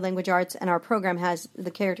Character Quality Language Arts and our program has,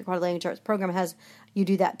 the Character Quality Language Arts program has, you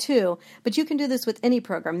do that too. But you can do this with any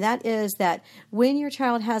program. That is that when your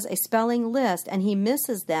child has a spelling list and he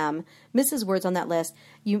misses words on that list,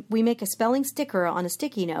 we make a spelling sticker on a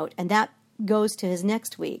sticky note, and that goes to his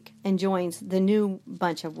next week and joins the new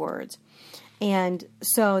bunch of words. And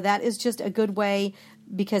so that is just a good way,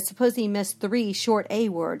 because suppose he missed 3 short A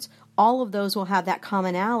words, all of those will have that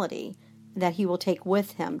commonality that he will take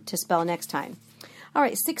with him to spell next time. All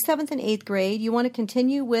right, 6th, 7th, and 8th grade, you want to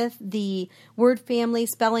continue with the word family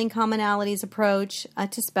spelling commonalities approach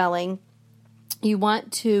to spelling. You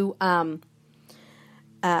want to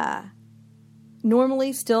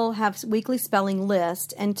normally still have weekly spelling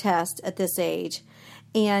list and test at this age.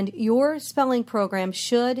 And your spelling program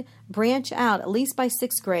should branch out, at least by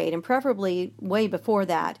 6th grade, and preferably way before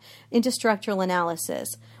that, into structural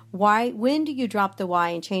analysis. When do you drop the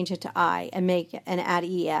Y and change it to I and add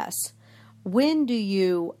ES? When do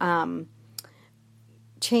you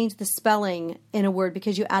change the spelling in a word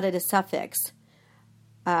because you added a suffix?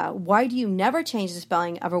 Why do you never change the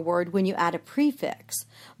spelling of a word when you add a prefix?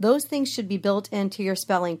 Those things should be built into your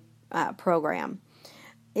spelling program.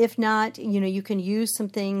 If not, you can use some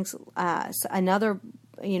things, another,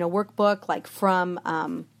 workbook like from,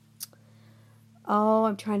 I'm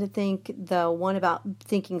trying to think, the one about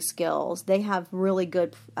thinking skills. They have really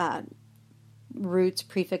good roots,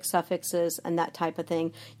 prefix, suffixes, and that type of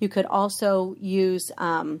thing. You could also use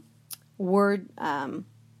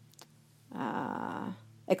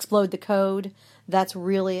Explode the Code. That's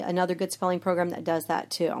really another good spelling program that does that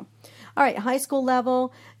too. All right, high school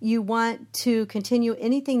level, you want to continue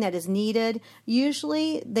anything that is needed.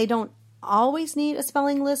 Usually they don't always need a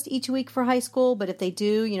spelling list each week for high school, but if they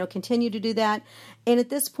do, continue to do that. And at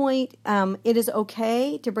this point, it is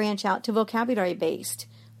okay to branch out to vocabulary-based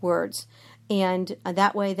words. And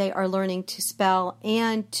that way they are learning to spell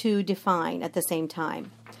and to define at the same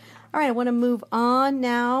time. All right, I want to move on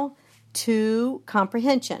now to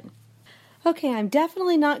comprehension. Okay, I'm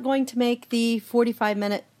definitely not going to make the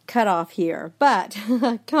 45-minute cutoff here, but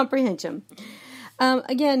comprehension.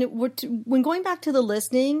 Again, when going back to the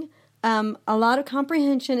listening, a lot of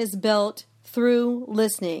comprehension is built through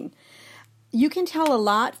listening. You can tell a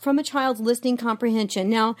lot from a child's listening comprehension.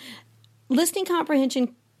 Now, listening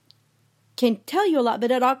comprehension can tell you a lot, but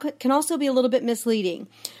it can also be a little bit misleading.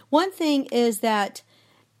 One thing is that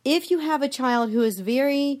if you have a child who is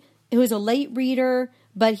a late reader,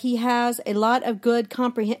 but he has a lot of good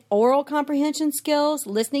oral comprehension skills,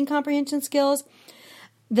 listening comprehension skills,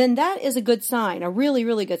 then that is a good sign, a really,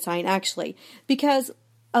 really good sign, actually. Because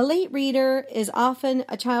a late reader is often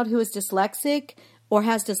a child who is dyslexic or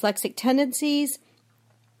has dyslexic tendencies,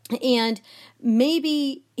 and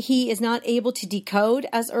maybe he is not able to decode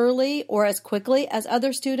as early or as quickly as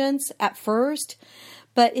other students at first.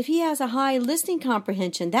 But if he has a high listening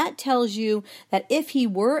comprehension, that tells you that if he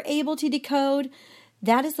were able to decode,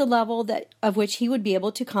 that is the level of which he would be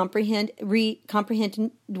able to comprehend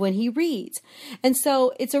when he reads. And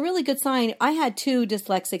so it's a really good sign. I had 2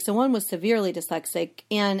 dyslexics, and one was severely dyslexic,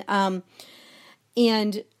 and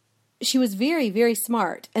she was very, very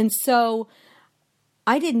smart. And so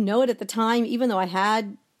I didn't know it at the time, even though I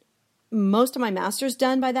had most of my master's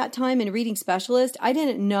done by that time in reading specialist. I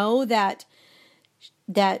didn't know that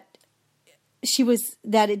it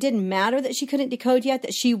didn't matter that she couldn't decode yet,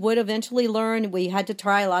 that she would eventually learn. We had to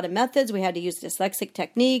try a lot of methods. We had to use dyslexic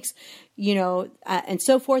techniques, and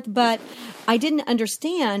so forth. But I didn't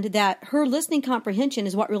understand that her listening comprehension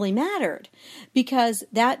is what really mattered, because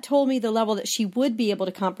that told me the level that she would be able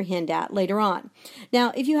to comprehend at later on.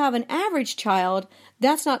 Now, if you have an average child,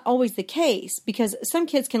 that's not always the case, because some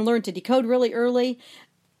kids can learn to decode really early,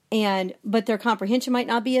 but their comprehension might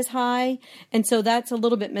not be as high, and so that's a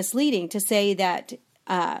little bit misleading to say that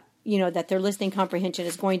that their listening comprehension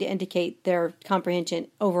is going to indicate their comprehension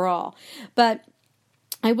overall. But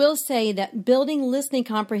I will say that building listening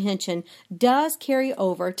comprehension does carry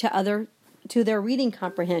over to other to their reading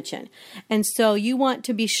comprehension. And so you want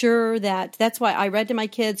to be sure that's why I read to my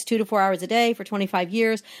kids 2 to 4 hours a day for 25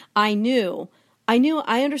 years. I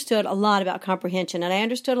understood a lot about comprehension, and I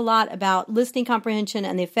understood a lot about listening comprehension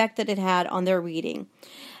and the effect that it had on their reading.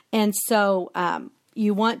 And so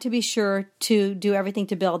you want to be sure to do everything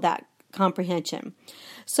to build that comprehension.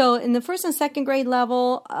 So in the first and second grade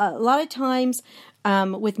level, a lot of times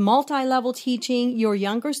with multi-level teaching, your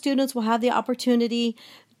younger students will have the opportunity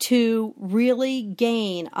to really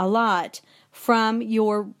gain a lot from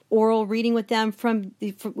your oral reading with them, from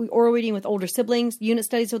oral reading with older siblings, unit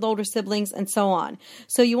studies with older siblings, and so on.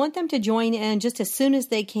 So you want them to join in just as soon as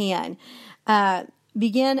they can.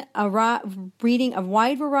 Begin reading a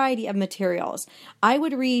wide variety of materials. I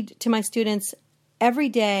would read to my students every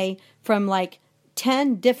day from like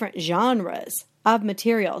 10 different genres of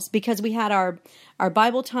materials, because we had our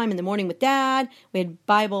Bible time in the morning with Dad, we had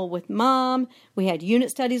Bible with Mom, we had unit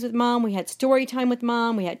studies with Mom, we had story time with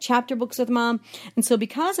Mom, we had chapter books with Mom. And so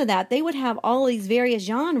because of that, they would have all these various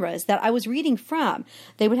genres that I was reading from.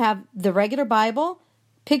 They would have the regular Bible,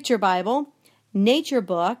 picture Bible, nature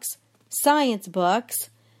books, science books,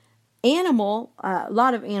 animal, a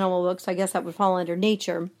lot of animal books, I guess that would fall under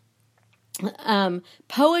nature.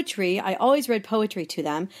 Poetry, I always read poetry to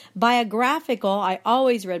them. Biographical, I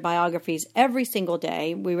always read biographies every single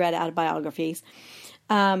day. We read out of biographies.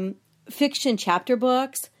 Fiction chapter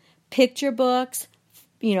books, picture books,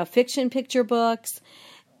 fiction picture books,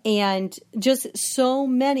 and just so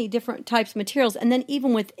many different types of materials. And then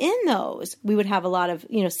even within those, we would have a lot of,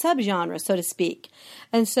 subgenres, so to speak.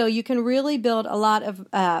 And so you can really build a lot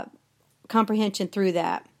of comprehension through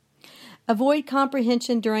that. Avoid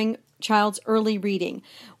comprehension during child's early reading.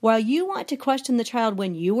 While you want to question the child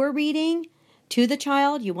when you are reading to the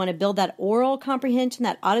child, you want to build that oral comprehension,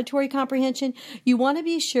 that auditory comprehension, you want to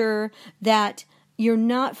be sure that you're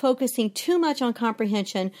not focusing too much on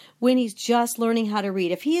comprehension when he's just learning how to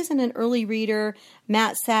read. If he isn't an early reader,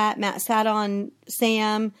 Matt sat on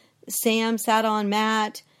Sam sat on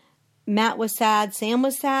Matt was sad, Sam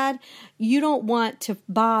was sad, you don't want to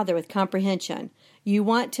bother with comprehension. You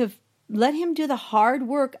want to let him do the hard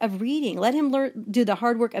work of reading. Let him do the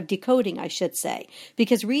hard work of decoding, I should say,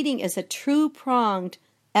 because reading is a two-pronged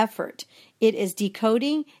effort. It is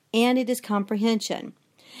decoding and it is comprehension.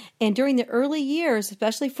 And during the early years,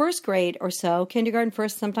 especially first grade or so, kindergarten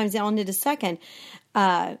first, sometimes down into second,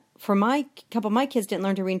 for a couple of my kids didn't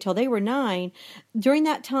learn to read until they were 9. During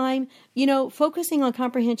that time, focusing on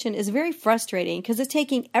comprehension is very frustrating because it's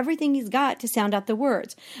taking everything he's got to sound out the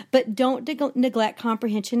words. But don't neglect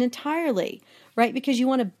comprehension entirely, right? Because you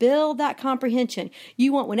want to build that comprehension.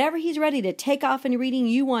 You want, whenever he's ready to take off into reading,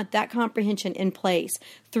 you want that comprehension in place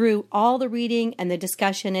through all the reading and the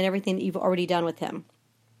discussion and everything that you've already done with him.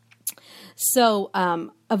 So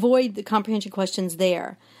avoid the comprehension questions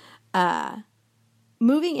there.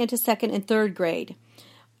 Moving into second and third grade,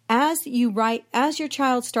 as your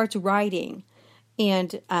child starts writing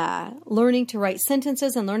and learning to write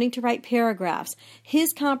sentences and learning to write paragraphs,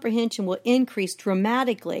 his comprehension will increase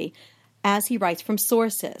dramatically as he writes from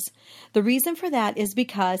sources. The reason for that is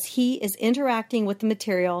because he is interacting with the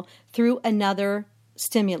material through another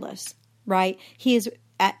stimulus, right? He's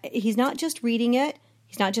not just reading it.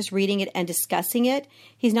 He's not just reading it and discussing it.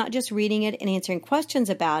 He's not just reading it and answering questions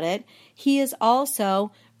about it. He is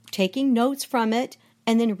also taking notes from it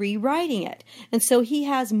and then rewriting it. And so he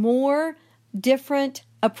has more different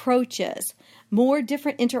approaches, more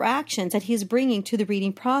different interactions that he's bringing to the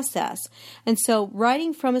reading process. And so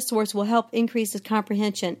writing from a source will help increase his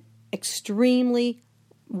comprehension extremely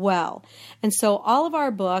well. And so all of our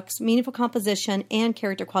books, Meaningful Composition and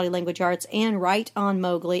Character Quality Language Arts and Write on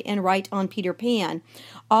Mowgli and Write on Peter Pan,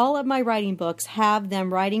 all of my writing books have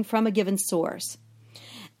them writing from a given source.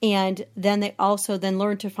 And then they also then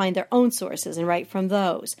learn to find their own sources and write from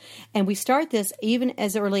those. And we start this even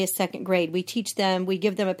as early as second grade. We teach them, we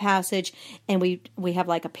give them a passage, and we have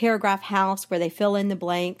like a paragraph house where they fill in the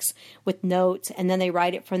blanks with notes, and then they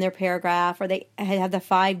write it from their paragraph, or they have the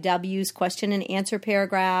 5 W's, question and answer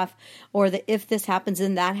paragraph, or the if this happens,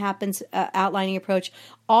 then that happens outlining approach.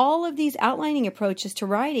 All of these outlining approaches to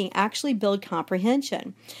writing actually build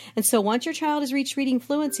comprehension. And so once your child has reached reading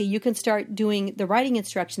fluency, you can start doing the writing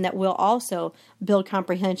instruction that will also build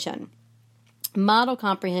comprehension. Model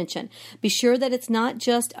comprehension. Be sure that it's not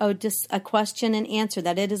just a question and answer,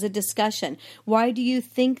 that it is a discussion. Why do you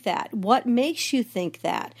think that? What makes you think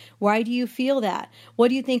that? Why do you feel that? What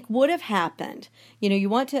do you think would have happened? You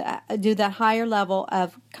want to do that higher level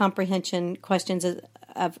of comprehension questions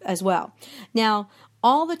as well. Now,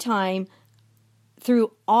 all the time,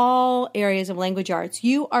 through all areas of language arts.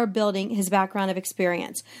 You are building his background of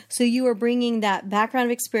experience. So you are bringing that background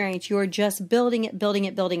of experience. You are just building it, building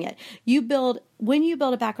it, building it. When you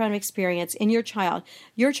build a background of experience in your child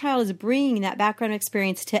is bringing that background of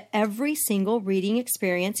experience to every single reading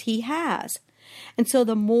experience he has. And so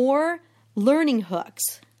the more learning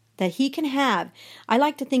hooks that he can have, I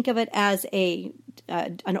like to think of it as an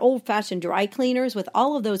old-fashioned dry cleaners with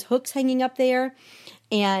all of those hooks hanging up there.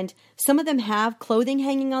 And some of them have clothing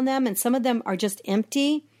hanging on them, and some of them are just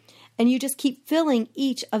empty. And you just keep filling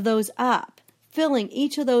each of those up, filling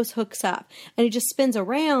each of those hooks up. And it just spins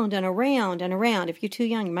around and around and around. If you're too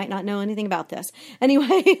young, you might not know anything about this.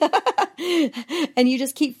 Anyway, and you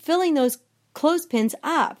just keep filling those clothespins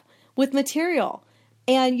up with material.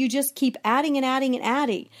 And you just keep adding and adding and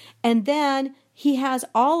adding. And then he has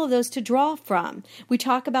all of those to draw from. We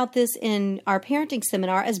talk about this in our parenting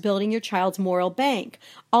seminar as building your child's moral bank,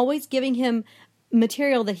 always giving him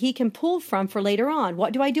material that he can pull from for later on.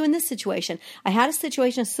 What do I do in this situation? I had a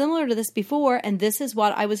situation similar to this before, and this is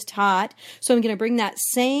what I was taught. So I'm going to bring that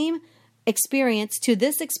same experience to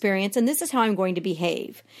this experience, and this is how I'm going to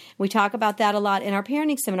behave. We talk about that a lot in our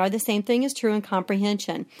parenting seminar. The same thing is true in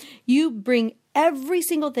comprehension. You bring every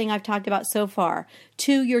single thing I've talked about so far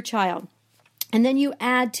to your child. And then you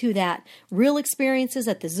add to that real experiences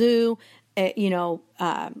at the zoo,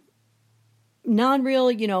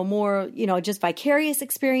 non-real, more, just vicarious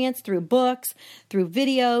experience through books, through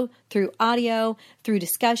video, through audio, through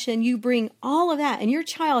discussion. You bring all of that, and your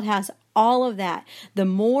child has all of that. The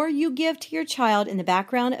more you give to your child in the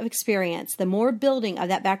background of experience, the more building of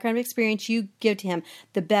that background of experience you give to him,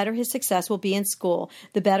 the better his success will be in school,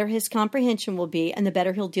 the better his comprehension will be, and the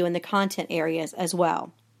better he'll do in the content areas as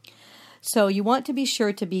well. So you want to be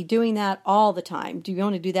sure to be doing that all the time. Do you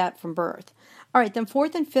want to do that from birth? All right, then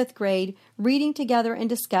 4th and 5th grade, reading together and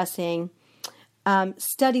discussing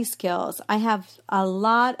study skills. I have a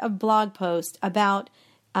lot of blog posts about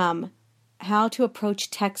how to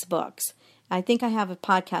approach textbooks. I think I have a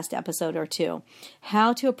podcast episode or two.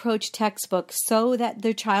 How to approach textbooks so that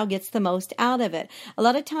the child gets the most out of it. A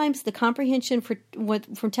lot of times the comprehension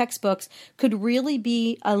from textbooks could really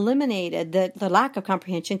be eliminated. The lack of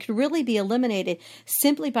comprehension could really be eliminated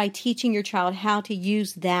simply by teaching your child how to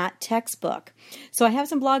use that textbook. So I have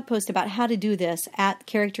some blog posts about how to do this at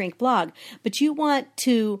Character Inc. blog. But you want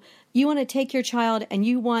to take your child and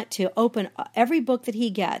you want to open every book that he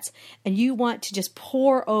gets and you want to just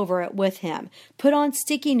pour over it with him. Put on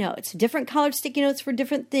sticky notes, different colored sticky notes for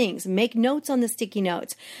different things. Make notes on the sticky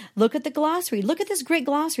notes. Look at the glossary. Look at this great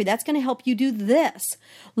glossary. That's going to help you do this.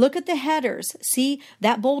 Look at the headers. See,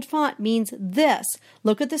 that bold font means this.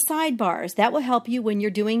 Look at the sidebars. That will help you when you're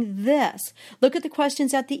doing this. Look at the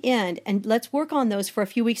questions at the end, and let's work on those for a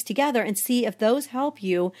few weeks together and see if those help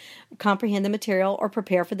you comprehend the material or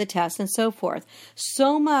prepare for the test and so forth.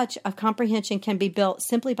 So much of comprehension can be built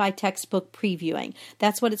simply by textbook previewing.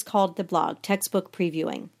 That's what it's called, the blog, textbook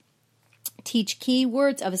previewing. Teach key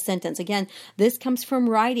words of a sentence. Again, this comes from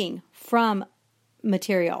writing from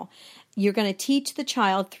material. You're going to teach the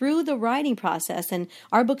child through the writing process, and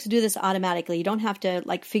our books do this automatically. You don't have to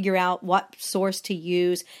figure out what source to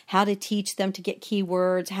use, how to teach them to get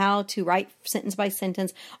keywords, how to write sentence by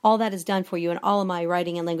sentence. All that is done for you in all of my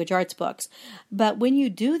writing and language arts books. But when you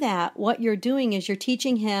do that, what you're doing is you're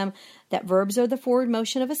teaching him that verbs are the forward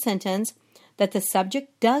motion of a sentence, that the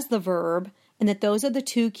subject does the verb, and that those are the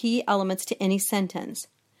two key elements to any sentence.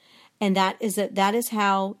 And that is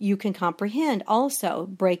how you can comprehend also.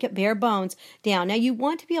 Break it bare bones down. Now you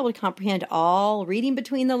want to be able to comprehend all reading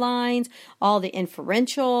between the lines, all the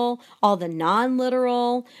inferential, all the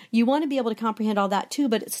non-literal. You want to be able to comprehend all that too,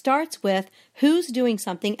 but it starts with who's doing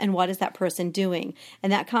something and what is that person doing.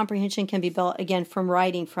 And that comprehension can be built again from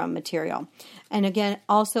writing from material. And again,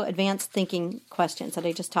 also advanced thinking questions that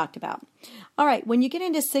I just talked about. All right, when you get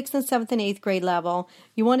into 6th and 7th and 8th grade level,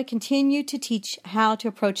 you want to continue to teach how to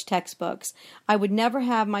approach textbooks. I would never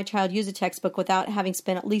have my child use a textbook without having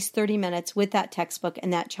spent at least 30 minutes with that textbook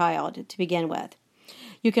and that child to begin with.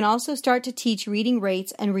 You can also start to teach reading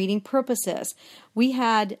rates and reading purposes. We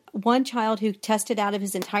had one child who tested out of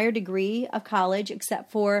his entire degree of college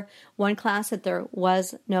except for one class that there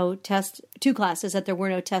was no test, 2 classes that there were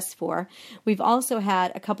no tests for. We've also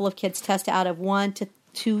had a couple of kids test out of 1 to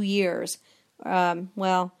 2 years. 1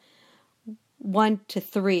 to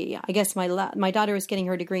 3. I guess my daughter was getting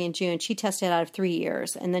her degree in June. She tested out of 3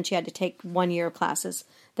 years, and then she had to take 1 year of classes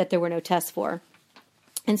that there were no tests for.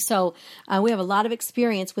 And so we have a lot of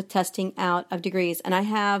experience with testing out of degrees, and I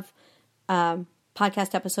have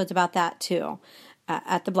podcast episodes about that too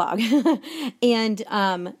at the blog.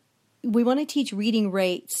 And we want to teach reading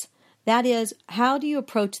rates That is, how do you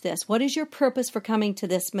approach this? What is your purpose for coming to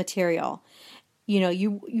this material?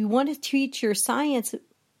 You want to teach your science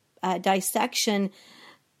dissection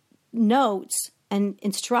notes and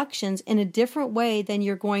instructions in a different way than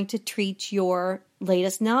you're going to teach your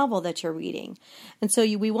latest novel that you're reading. And so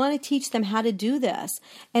we want to teach them how to do this.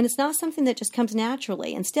 And it's not something that just comes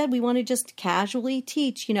naturally. Instead, we want to just casually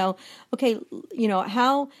teach, how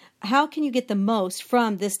can you get the most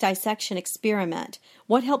from this dissection experiment?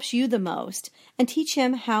 What helps you the most? And teach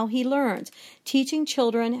him how he learns. Teaching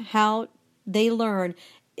children how they learn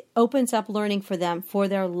opens up learning for them for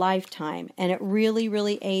their lifetime, and it really,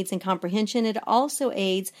 really aids in comprehension. It also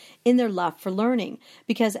aids in their love for learning,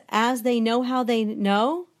 because as they know how they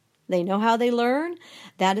know how they learn,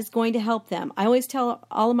 that is going to help them. I always tell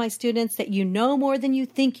all of my students that you know more than you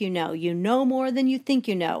think you know. You know more than you think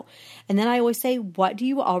you know. And then I always say, what do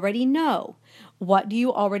you already know? What do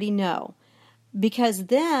you already know? Because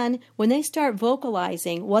then when they start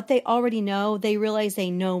vocalizing what they already know, they realize they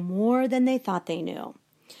know more than they thought they knew.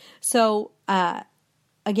 So,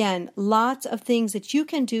 again, lots of things that you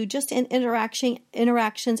can do just in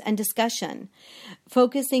interactions and discussion,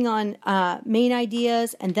 focusing on main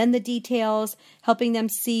ideas and then the details, helping them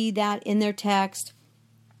see that in their text.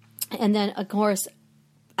 And then, of course,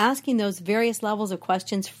 asking those various levels of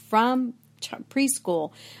questions from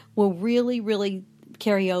preschool will really, really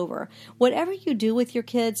carry over. Whatever you do with your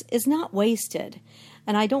kids is not wasted.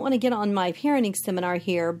 And I don't want to get on my parenting seminar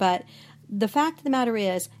here, but the fact of the matter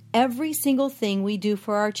is, every single thing we do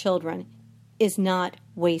for our children is not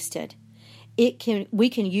wasted. We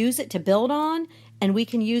can use it to build on, and we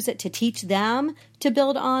can use it to teach them to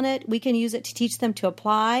build on it. We can use it to teach them to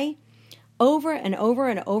apply over and over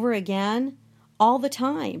and over again all the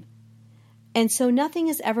time. And so nothing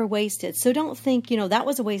is ever wasted. So don't think, that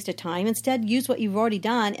was a waste of time. Instead, use what you've already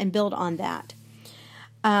done and build on that.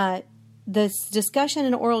 This discussion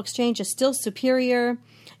and oral exchange is still superior,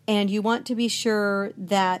 and you want to be sure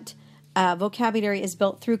that vocabulary is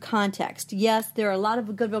built through context. Yes, there are a lot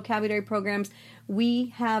of good vocabulary programs.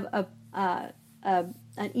 We have an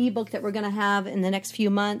ebook that we're going to have in the next few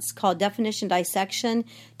months called Definition Dissection,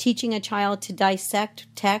 teaching a child to dissect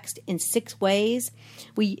text in 6 ways.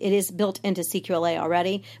 It is built into CQLA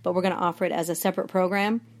already, but we're going to offer it as a separate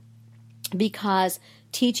program, because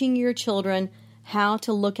teaching your children how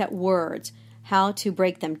to look at words, how to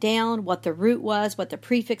break them down, what the root was, what the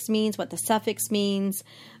prefix means, what the suffix means,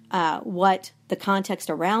 what the context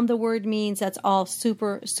around the word means. That's all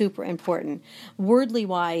super, super important. Wordly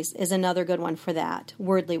Wise is another good one for that.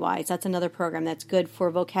 Wordly Wise, that's another program that's good for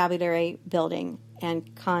vocabulary building and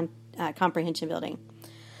comprehension building.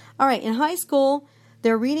 All right, in high school,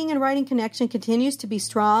 their reading and writing connection continues to be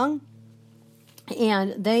strong,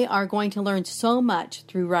 and they are going to learn so much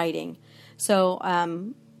through writing. So,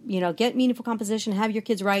 get meaningful composition, have your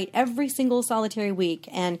kids write every single solitary week.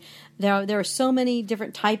 And there are so many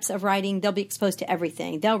different types of writing. They'll be exposed to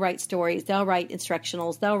everything. They'll write stories. They'll write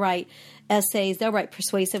instructionals. They'll write essays. They'll write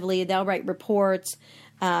persuasively. They'll write reports.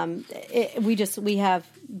 We have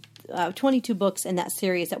 22 books in that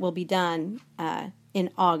series that will be done in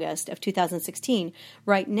August of 2016.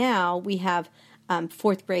 Right now, we have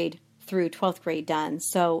 4th grade through 12th grade done.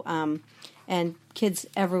 So, and kids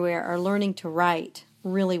everywhere are learning to write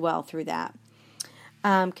really well through that.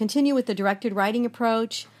 Continue with the directed writing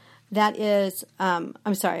approach. That is, I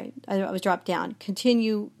was dropped down.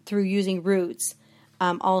 Continue through using roots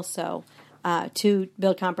also to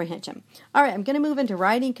build comprehension. All right, I'm going to move into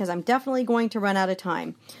writing because I'm definitely going to run out of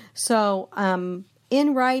time. So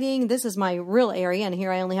in writing, this is my real area, and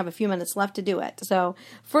here I only have a few minutes left to do it. So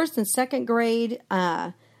 1st and 2nd grade,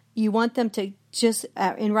 you want them to just,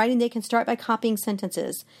 in writing, they can start by copying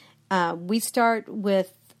sentences. We start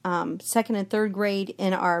with 2nd and 3rd grade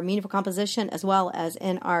in our meaningful composition, as well as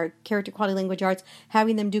in our character quality language arts,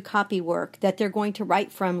 having them do copy work that they're going to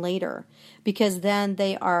write from later, because then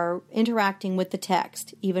they are interacting with the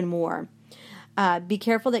text even more. Be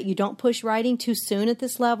careful that you don't push writing too soon at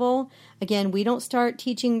this level. Again, we don't start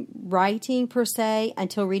teaching writing per se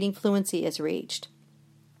until reading fluency is reached.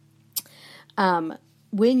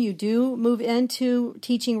 When you do move into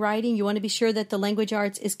teaching writing, you want to be sure that the language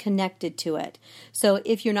arts is connected to it. So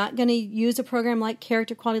if you're not going to use a program like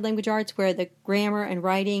Character Quality Language Arts, where the grammar and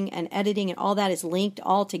writing and editing and all that is linked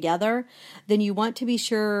all together, then you want to be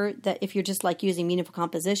sure that if you're just like using meaningful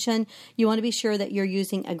composition, you want to be sure that you're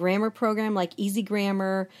using a grammar program like Easy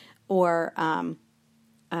Grammar or,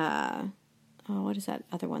 what is that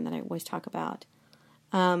other one that I always talk about?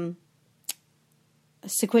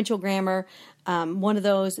 sequential grammar, one of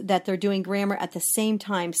those that they're doing grammar at the same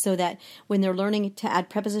time, so that when they're learning to add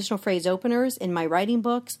prepositional phrase openers in my writing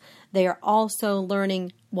books, they are also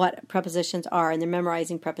learning what prepositions are, and they're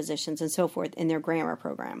memorizing prepositions and so forth in their grammar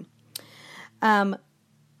program.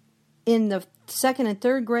 In the second and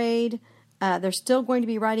third grade, they're still going to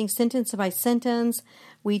be writing sentence by sentence.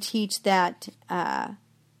 We teach that a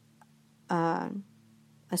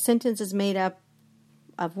sentence is made up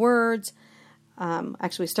of words.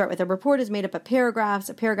 Actually, we start with a report is made up of paragraphs.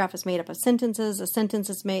 A paragraph is made up of sentences. A sentence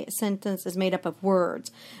is made up of words.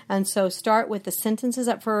 And so start with the sentences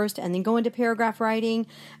at first and then go into paragraph writing.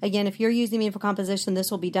 Again, if you're using meaningful composition, this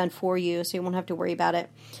will be done for you, so you won't have to worry about it.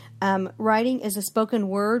 Writing is a spoken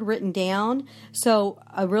word written down. So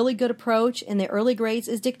a really good approach in the early grades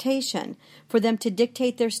is dictation, for them to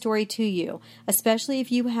dictate their story to you, especially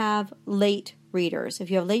if you have late readers. If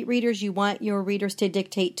you have late readers, you want your readers to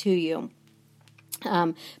dictate to you.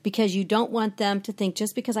 Because you don't want them to think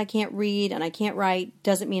just because I can't read and I can't write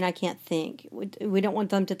doesn't mean I can't think. We don't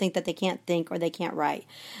want them to think that they can't think or they can't write.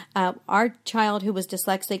 Our child who was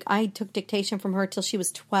dyslexic, I took dictation from her till she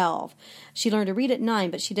was 12. She learned to read at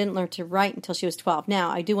 9, but she didn't learn to write until she was 12.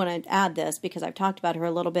 Now, I do want to add this because I've talked about her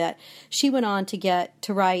a little bit. She went on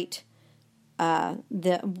to write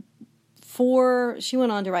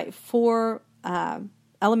four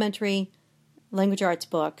elementary language arts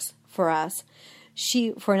books for us.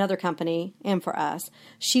 For another company and for us.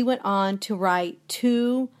 She went on to write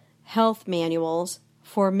 2 health manuals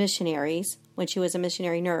for missionaries when she was a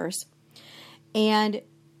missionary nurse. And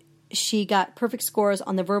she got perfect scores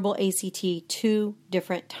on the verbal ACT 2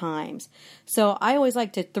 different times. So I always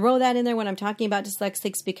like to throw that in there when I'm talking about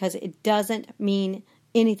dyslexics, because it doesn't mean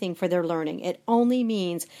anything for their learning. It only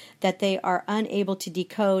means that they are unable to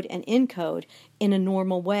decode and encode in a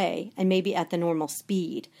normal way and maybe at the normal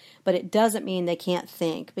speed. But it doesn't mean they can't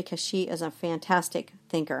think, because she is a fantastic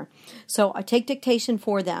thinker. So I take dictation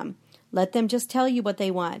for them. Let them just tell you what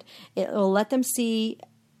they want. It will let them see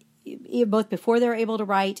both before they're able to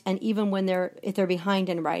write and even if they're behind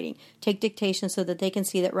in writing. Take dictation so that they can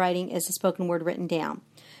see that writing is a spoken word written down.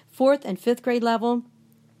 4th and 5th grade level,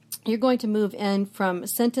 you're going to move in from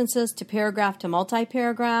sentences to paragraph to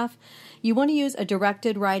multi-paragraph. You want to use a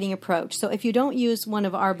directed writing approach. So if you don't use one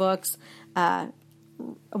of our books, one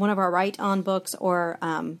of our write-on books or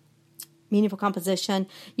meaningful composition,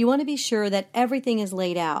 you want to be sure that everything is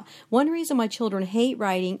laid out. One reason why children hate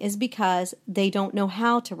writing is because they don't know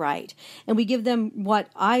how to write. And we give them what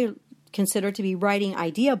I consider to be writing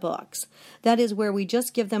idea books. That is where we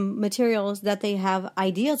just give them materials that they have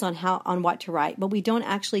ideas on what to write, but we don't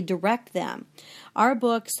actually direct them. Our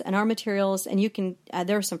books and our materials, and you can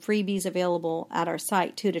there are some freebies available at our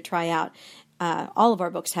site too to try out. All of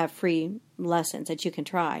our books have free lessons that you can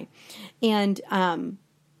try, and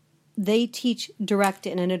they teach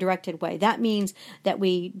in a directed way. That means that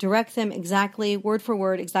we direct them exactly, word for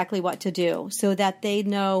word, exactly what to do, so that they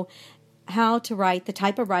know how to write the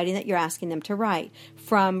type of writing that you're asking them to write.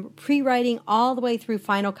 From pre-writing all the way through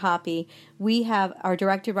final copy, we have our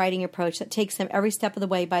directed writing approach that takes them every step of the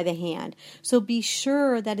way by the hand. So be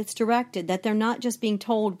sure that it's directed, that they're not just being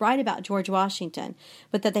told, write about George Washington,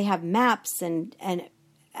 but that they have maps and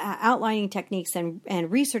outlining techniques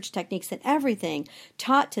and research techniques and everything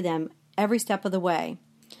taught to them every step of the way.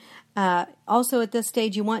 Also at this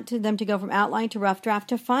stage, you want them to go from outline to rough draft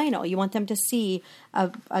to final. You want them to see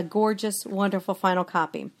a gorgeous, wonderful final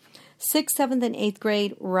copy. 6th, 7th, and 8th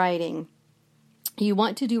grade writing. You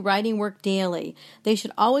want to do writing work daily. They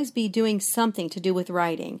should always be doing something to do with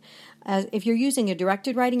writing. If you're using a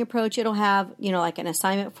directed writing approach, it'll have, like an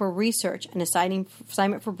assignment for research, an assignment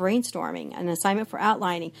for brainstorming, an assignment for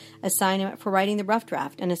outlining, assignment for writing the rough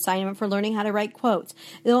draft, an assignment for learning how to write quotes.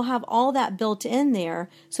 It'll have all that built in there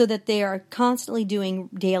so that they are constantly doing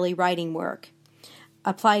daily writing work.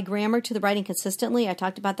 Apply grammar to the writing consistently. I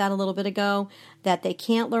talked about that a little bit ago, that they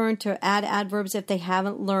can't learn to add adverbs if they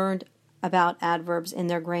haven't learned about adverbs in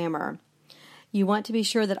their grammar. You want to be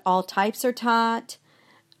sure that all types are taught,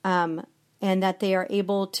 and that they are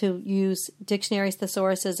able to use dictionaries,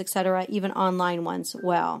 thesauruses, etc., even online ones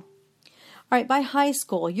well. All right, by high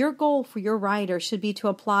school, your goal for your writer should be to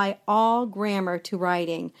apply all grammar to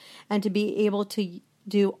writing and to be able to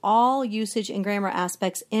do all usage and grammar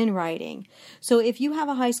aspects in writing. So if you have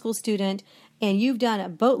a high school student and you've done a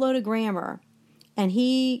boatload of grammar and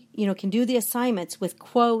he, can do the assignments with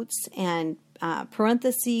quotes and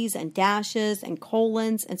parentheses and dashes and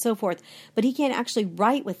colons and so forth, but he can't actually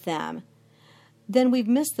write with them, then we've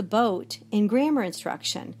missed the boat in grammar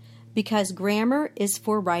instruction, because grammar is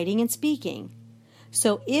for writing and speaking.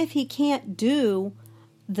 So if he can't do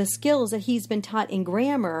the skills that he's been taught in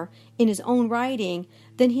grammar in his own writing,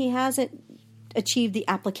 then he hasn't achieved the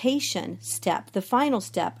application step, the final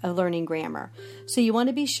step of learning grammar. So you want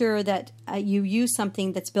to be sure that you use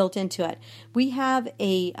something that's built into it. We have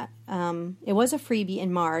it was a freebie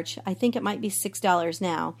in March. I think it might be $6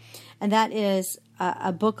 now. And that is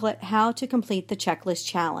a booklet, How to Complete the Checklist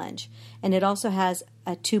Challenge. And it also has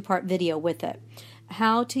a 2-part video with it.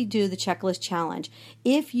 How to do the checklist challenge.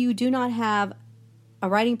 If you do not have a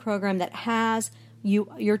writing program that has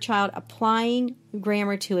your child applying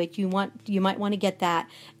grammar to it, you might want to get that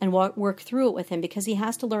and work through it with him, because he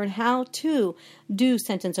has to learn how to do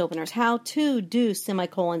sentence openers, how to do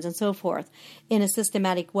semicolons and so forth in a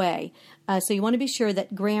systematic way. So you want to be sure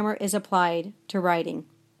that grammar is applied to writing.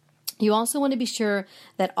 You also want to be sure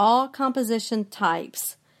that all composition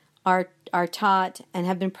types are taught and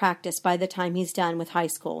have been practiced by the time he's done with high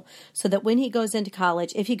school, so that when he goes into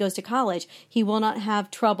college, if he goes to college, he will not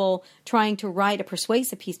have trouble trying to write a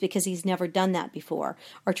persuasive piece because he's never done that before,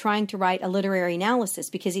 or trying to write a literary analysis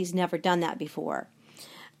because he's never done that before.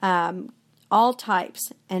 All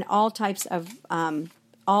types of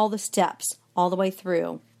all the steps all the way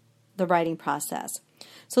through the writing process.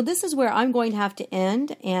 So this is where I'm going to have to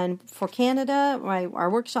end. And for Canada, our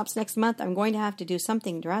workshops next month, I'm going to have to do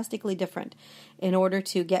something drastically different in order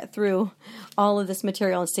to get through all of this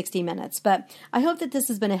material in 60 minutes. But I hope that this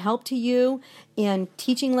has been a help to you in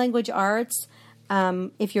teaching language arts.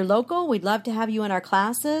 If you're local, we'd love to have you in our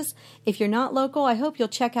classes. If you're not local, I hope you'll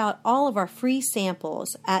check out all of our free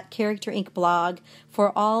samples at Character Inc. blog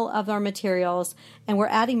for all of our materials. And we're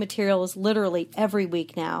adding materials literally every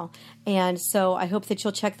week now. And so I hope that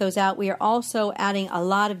you'll check those out. We are also adding a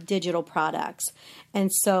lot of digital products.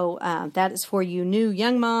 And so that is for you new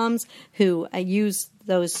young moms who use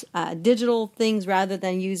those digital things rather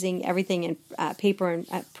than using everything in paper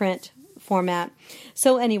and print format.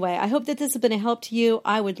 So anyway, I hope that this has been a help to you.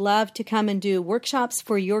 I would love to come and do workshops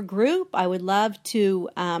for your group. I would love to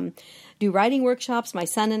do writing workshops. My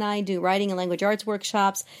son and I do writing and language arts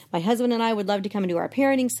workshops. My husband and I would love to come and do our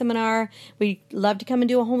parenting seminar. We'd love to come and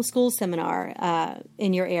do a homeschool seminar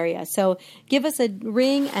in your area. So give us a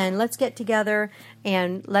ring and let's get together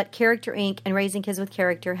and let Character Inc. and Raising Kids with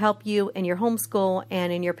Character help you in your homeschool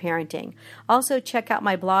and in your parenting. Also, check out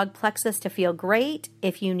my blog, Plexus to Feel Great,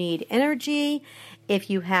 if you need energy, if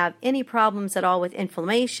you have any problems at all with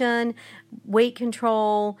inflammation, weight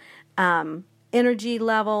control, energy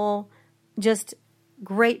level, just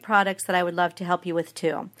great products that I would love to help you with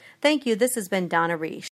too. Thank you. This has been Donna Reish.